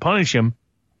try to punish him.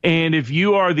 And if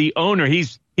you are the owner, he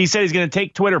said he's going to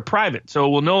take Twitter private, so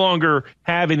we'll no longer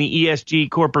have any ESG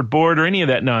corporate board or any of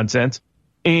that nonsense.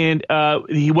 And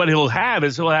what he'll have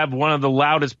is he'll have one of the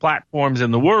loudest platforms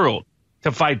in the world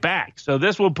to fight back. So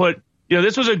this will put,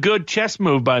 this was a good chess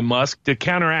move by Musk to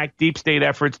counteract deep state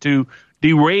efforts to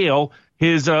derail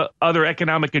his other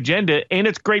economic agenda, and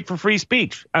it's great for free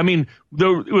speech. I mean,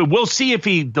 we'll see if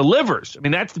he delivers. I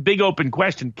mean, that's the big open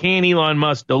question. Can Elon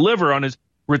Musk deliver on his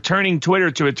returning Twitter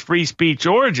to its free speech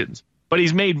origins? But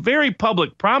he's made very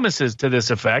public promises to this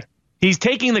effect. He's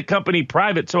taking the company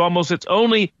private, so almost its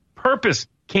only purpose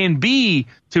can be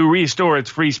to restore its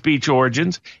free speech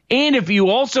origins. And if you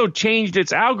also changed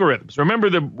its algorithms, remember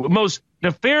the most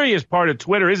nefarious part of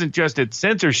Twitter isn't just its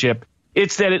censorship,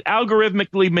 it's that it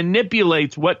algorithmically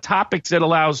manipulates what topics it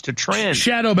allows to trend.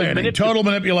 Shadow banning, total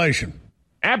manipulation.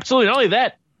 Absolutely. Not only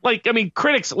that,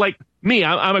 critics like me,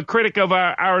 I'm a critic of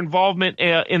our involvement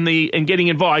in getting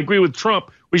involved. I agree with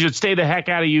Trump. We should stay the heck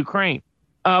out of Ukraine.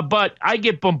 But I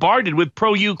get bombarded with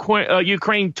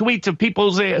pro-Ukraine tweets of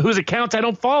people whose accounts I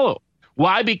don't follow.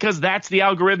 Why? Because that's the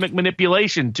algorithmic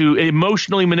manipulation, to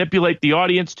emotionally manipulate the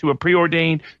audience to a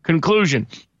preordained conclusion.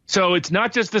 So it's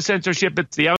not just the censorship,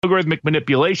 it's the algorithmic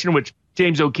manipulation, which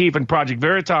James O'Keefe and Project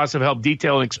Veritas have helped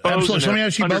detail and expose. Absolutely. So let me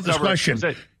ask you both this question.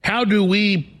 How do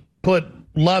we put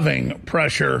loving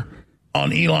pressure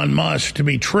on Elon Musk to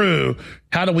be true?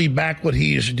 How do we back what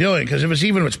he's doing? Because if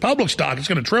it's public stock, it's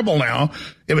going to triple now.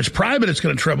 If it's private, it's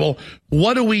going to triple.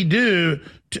 What do we do?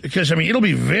 Because, it'll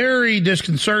be very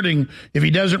disconcerting if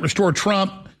he doesn't restore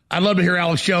Trump. I'd love to hear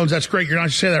Alex Jones. That's great. You're not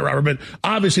to say that, Robert. But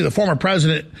obviously the former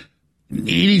president,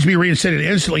 he needs to be reinstated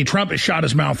instantly. Trump has shot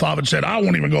his mouth off and said, I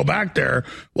won't even go back there.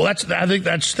 Well, I think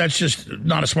that's just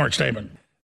not a smart statement.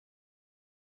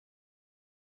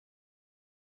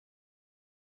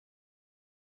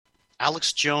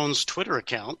 Alex Jones' Twitter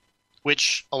account,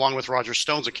 which, along with Roger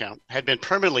Stone's account, had been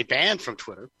permanently banned from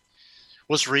Twitter,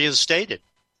 was reinstated.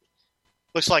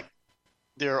 Looks like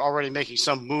they're already making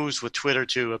some moves with Twitter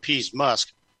to appease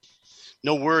Musk.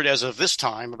 No word as of this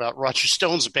time about Roger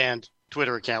Stone's banned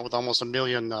Twitter account with almost 1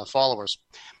 million followers.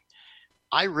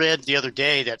 I read the other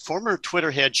day that former Twitter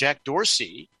head Jack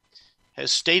Dorsey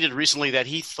has stated recently that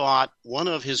he thought one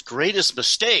of his greatest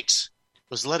mistakes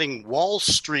was letting Wall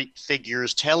Street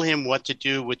figures tell him what to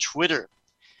do with Twitter.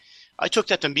 I took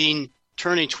that to mean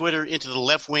turning Twitter into the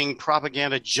left-wing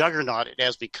propaganda juggernaut it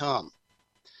has become.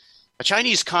 A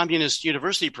Chinese Communist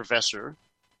University professor,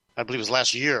 I believe it was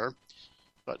last year,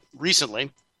 but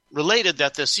recently, related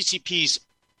that the CCP's,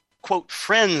 quote,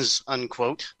 friends,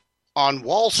 unquote, on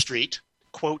Wall Street,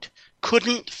 quote,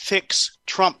 couldn't fix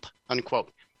Trump,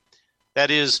 unquote.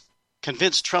 That is,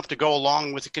 convinced Trump to go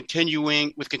along with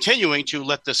continuing to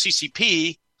let the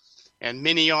CCP and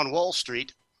many on Wall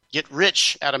Street get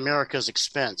rich at America's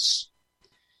expense.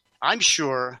 I'm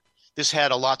sure this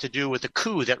had a lot to do with the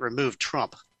coup that removed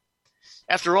Trump.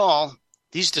 After all,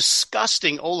 these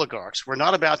disgusting oligarchs were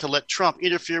not about to let Trump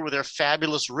interfere with their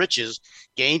fabulous riches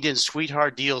gained in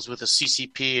sweetheart deals with the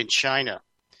CCP in China.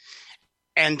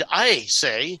 And I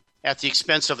say, at the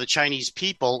expense of the Chinese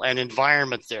people and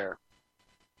environment there.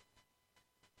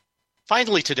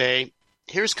 Finally today,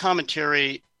 here's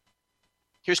commentator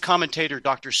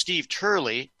Dr. Steve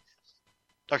Turley's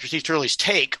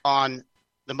take on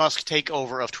the Musk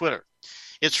takeover of Twitter.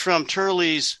 It's from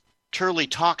Turley's Turley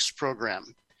Talks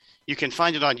program. You can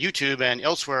find it on YouTube and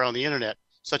elsewhere on the internet,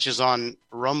 such as on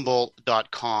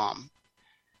rumble.com.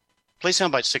 Play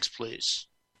soundbite 6, please.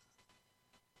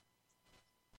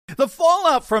 The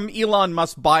fallout from Elon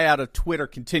Musk's buyout of Twitter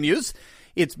continues.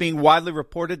 It's being widely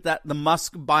reported that the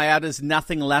Musk buyout is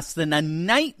nothing less than a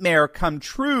nightmare come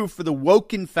true for the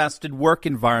woke-infested work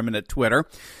environment at Twitter.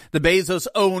 The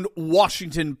Bezos-owned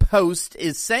Washington Post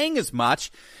is saying as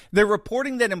much. They're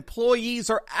reporting that employees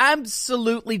are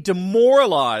absolutely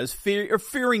demoralized,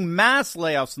 fearing mass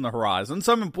layoffs on the horizon.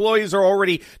 Some employees are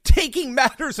already taking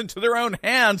matters into their own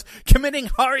hands, committing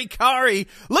harikari,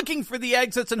 looking for the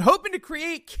exits, and hoping to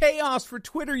create chaos for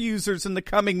Twitter users in the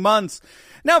coming months.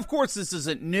 Now, of course, this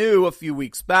isn't new. A few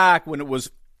weeks back, when it was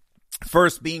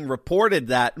first being reported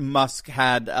that Musk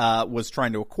was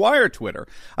trying to acquire Twitter,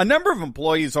 a number of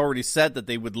employees already said that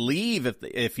they would leave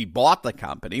if he bought the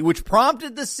company, which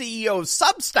prompted the CEO of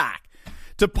Substack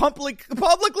to publicly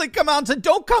come out and say,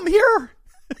 "Don't come here.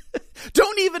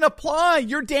 Don't even apply.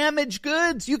 You're damaged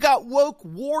goods. You got woke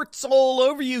warts all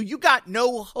over you. You got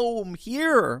no home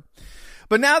here."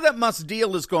 But now that Musk's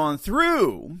deal has gone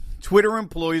through, Twitter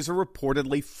employees are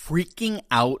reportedly freaking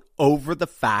out over the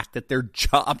fact that their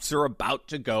jobs are about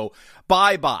to go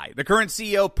bye-bye. The current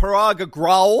CEO, Parag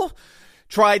Agrawal,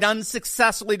 tried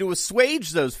unsuccessfully to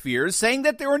assuage those fears, saying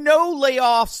that there are no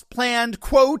layoffs planned,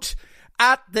 quote,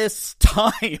 at this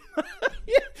time.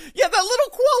 Yeah, that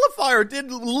little qualifier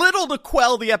did little to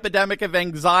quell the epidemic of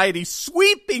anxiety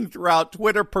sweeping throughout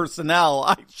Twitter personnel.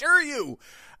 I assure you,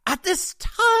 at this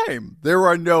time, there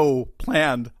are no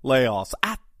planned layoffs.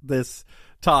 At this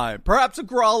time. Perhaps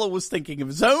Agrala was thinking of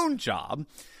his own job.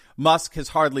 Musk has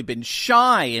hardly been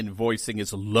shy in voicing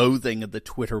his loathing of the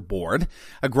Twitter board.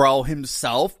 Agrala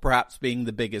himself, perhaps being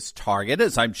the biggest target.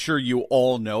 As I'm sure you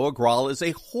all know, Agrala is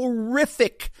a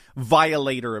horrific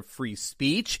violator of free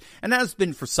speech and has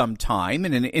been for some time.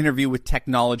 In an interview with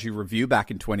Technology Review back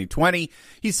in 2020,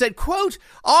 he said, quote,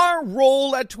 "Our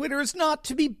role at Twitter is not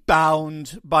to be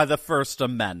bound by the First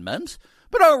Amendment,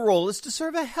 but our role is to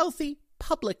serve a healthy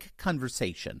public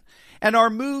conversation. And our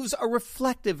moves are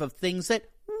reflective of things that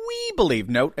we believe,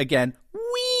 note again,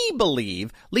 we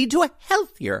believe, lead to a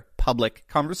healthier public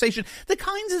conversation. The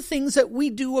kinds of things that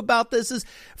we do about this is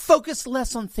focus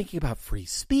less on thinking about free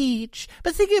speech,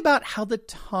 but thinking about how the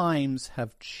times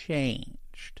have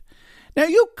changed." Now,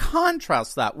 you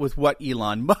contrast that with what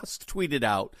Elon Musk tweeted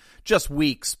out just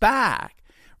weeks back,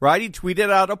 right? He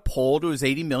tweeted out a poll to his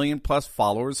 80 million plus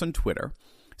followers on Twitter,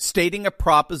 stating a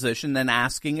proposition, then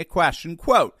asking a question,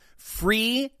 quote,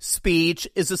 "Free speech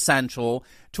is essential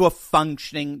to a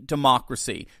functioning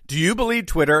democracy. Do you believe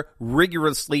Twitter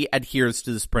rigorously adheres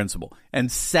to this principle?"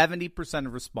 And 70%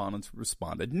 of respondents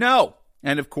responded no.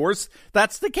 And of course,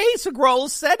 that's the case.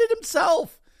 Agrala said it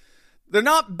himself. They're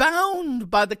not bound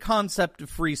by the concept of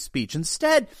free speech.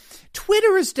 Instead,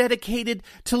 Twitter is dedicated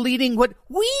to leading what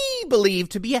we believe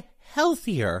to be a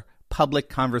healthier public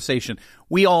conversation.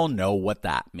 We all know what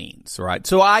that means, right?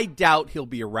 So I doubt he'll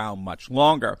be around much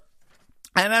longer.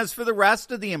 And as for the rest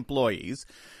of the employees,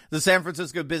 the San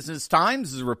Francisco Business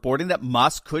Times is reporting that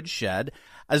Musk could shed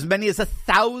as many as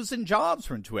 1,000 jobs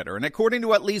from Twitter. And according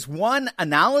to at least one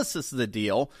analysis of the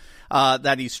deal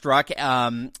that he struck,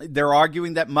 they're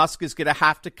arguing that Musk is going to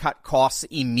have to cut costs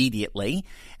immediately.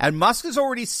 And Musk has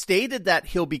already stated that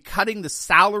he'll be cutting the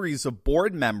salaries of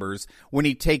board members when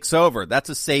he takes over. That's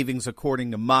a savings,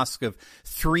 according to Musk, of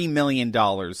 $3 million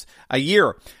a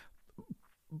year.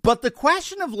 But the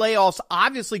question of layoffs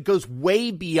obviously goes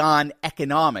way beyond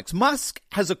economics. Musk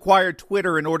has acquired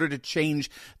Twitter in order to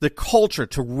change the culture,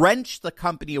 to wrench the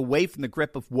company away from the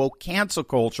grip of woke cancel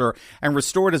culture and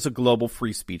restore it as a global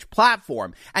free speech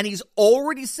platform. And he's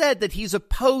already said that he's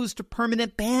opposed to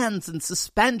permanent bans and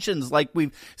suspensions like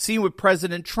we've seen with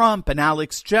President Trump and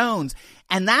Alex Jones.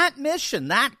 And that mission,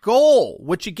 that goal,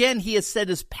 which again he has said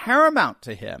is paramount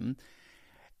to him,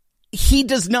 he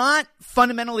does not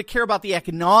fundamentally care about the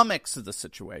economics of the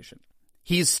situation.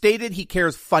 He's stated he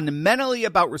cares fundamentally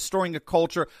about restoring a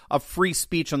culture of free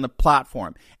speech on the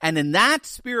platform. And in that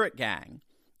spirit, gang,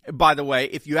 by the way,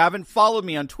 if you haven't followed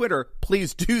me on Twitter,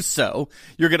 please do so.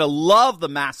 You're going to love the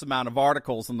mass amount of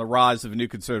articles on the rise of a new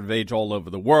conservative age all over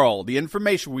the world. The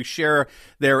information we share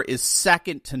there is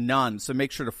second to none. So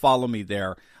make sure to follow me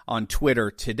there on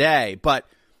Twitter today. But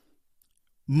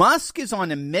Musk is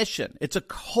on a mission. It's a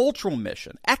cultural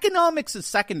mission. Economics is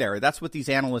secondary. That's what these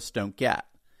analysts don't get.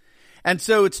 And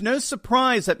so it's no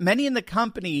surprise that many in the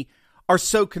company are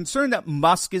so concerned that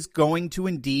Musk is going to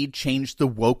indeed change the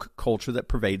woke culture that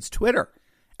pervades Twitter.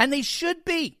 And they should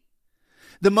be.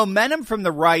 The momentum from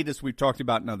the right, as we've talked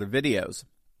about in other videos,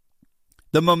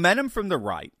 the momentum from the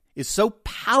right is so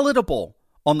palatable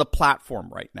on the platform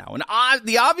right now. And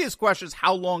the obvious question is,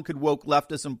 how long could woke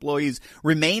leftist employees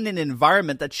remain in an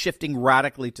environment that's shifting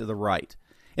radically to the right?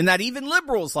 And that even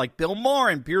liberals like Bill Maher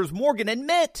and Piers Morgan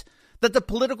admit that the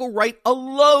political right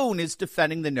alone is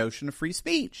defending the notion of free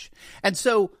speech. And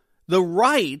so the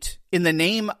right, in the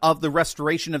name of the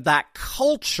restoration of that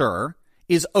culture,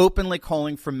 is openly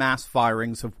calling for mass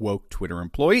firings of woke Twitter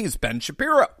employees. Ben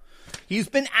Shapiro, he's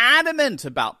been adamant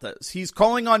about this. He's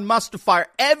calling on Musk to fire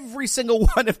every single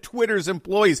one of Twitter's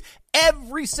employees.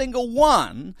 Every single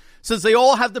one, says they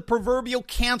all have the proverbial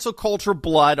cancel culture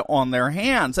blood on their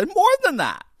hands. And more than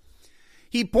that,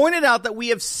 he pointed out that we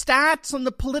have stats on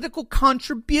the political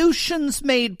contributions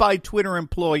made by Twitter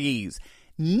employees.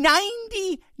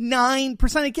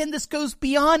 99%, again, this goes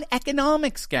beyond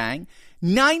economics, gang.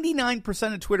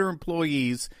 99% of Twitter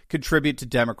employees contribute to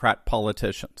Democrat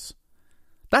politicians.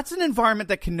 That's an environment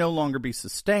that can no longer be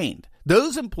sustained.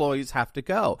 Those employees have to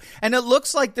go. And it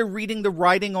looks like they're reading the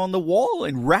writing on the wall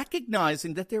and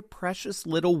recognizing that their precious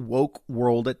little woke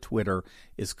world at Twitter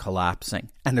is collapsing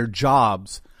and their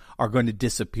jobs are going to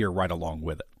disappear right along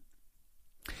with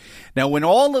it. Now, when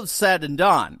all is said and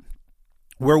done,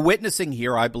 we're witnessing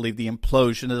here, I believe, the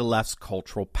implosion of the left's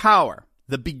cultural power,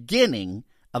 the beginning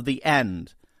of the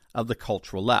end of the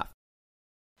cultural left.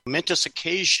 Momentous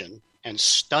occasion and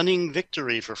stunning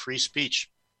victory for free speech.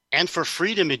 and for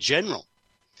freedom in general.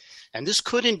 And this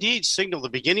could indeed signal the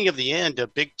beginning of the end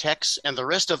of big tech's and the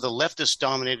rest of the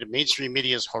leftist-dominated mainstream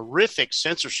media's horrific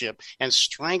censorship and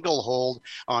stranglehold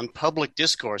on public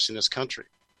discourse in this country.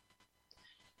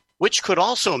 Which could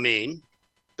also mean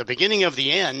the beginning of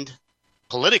the end,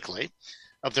 politically,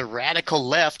 of the radical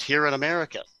left here in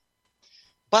America.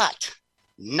 But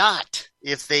not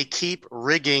if they keep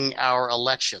rigging our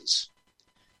elections.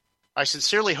 I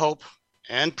sincerely hope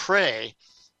and pray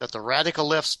that the radical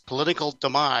left's political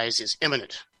demise is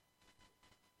imminent.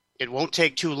 It won't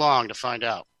take too long to find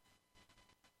out.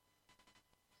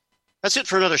 That's it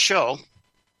for another show.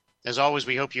 As always,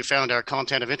 we hope you found our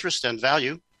content of interest and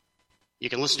value. You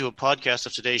can listen to a podcast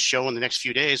of today's show in the next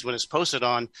few days when it's posted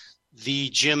on the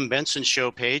Jim Benson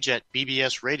Show page at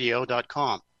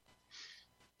bbsradio.com.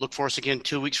 Look for us again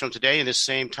 2 weeks from today in this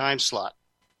same time slot.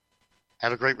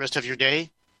 Have a great rest of your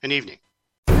day and evening.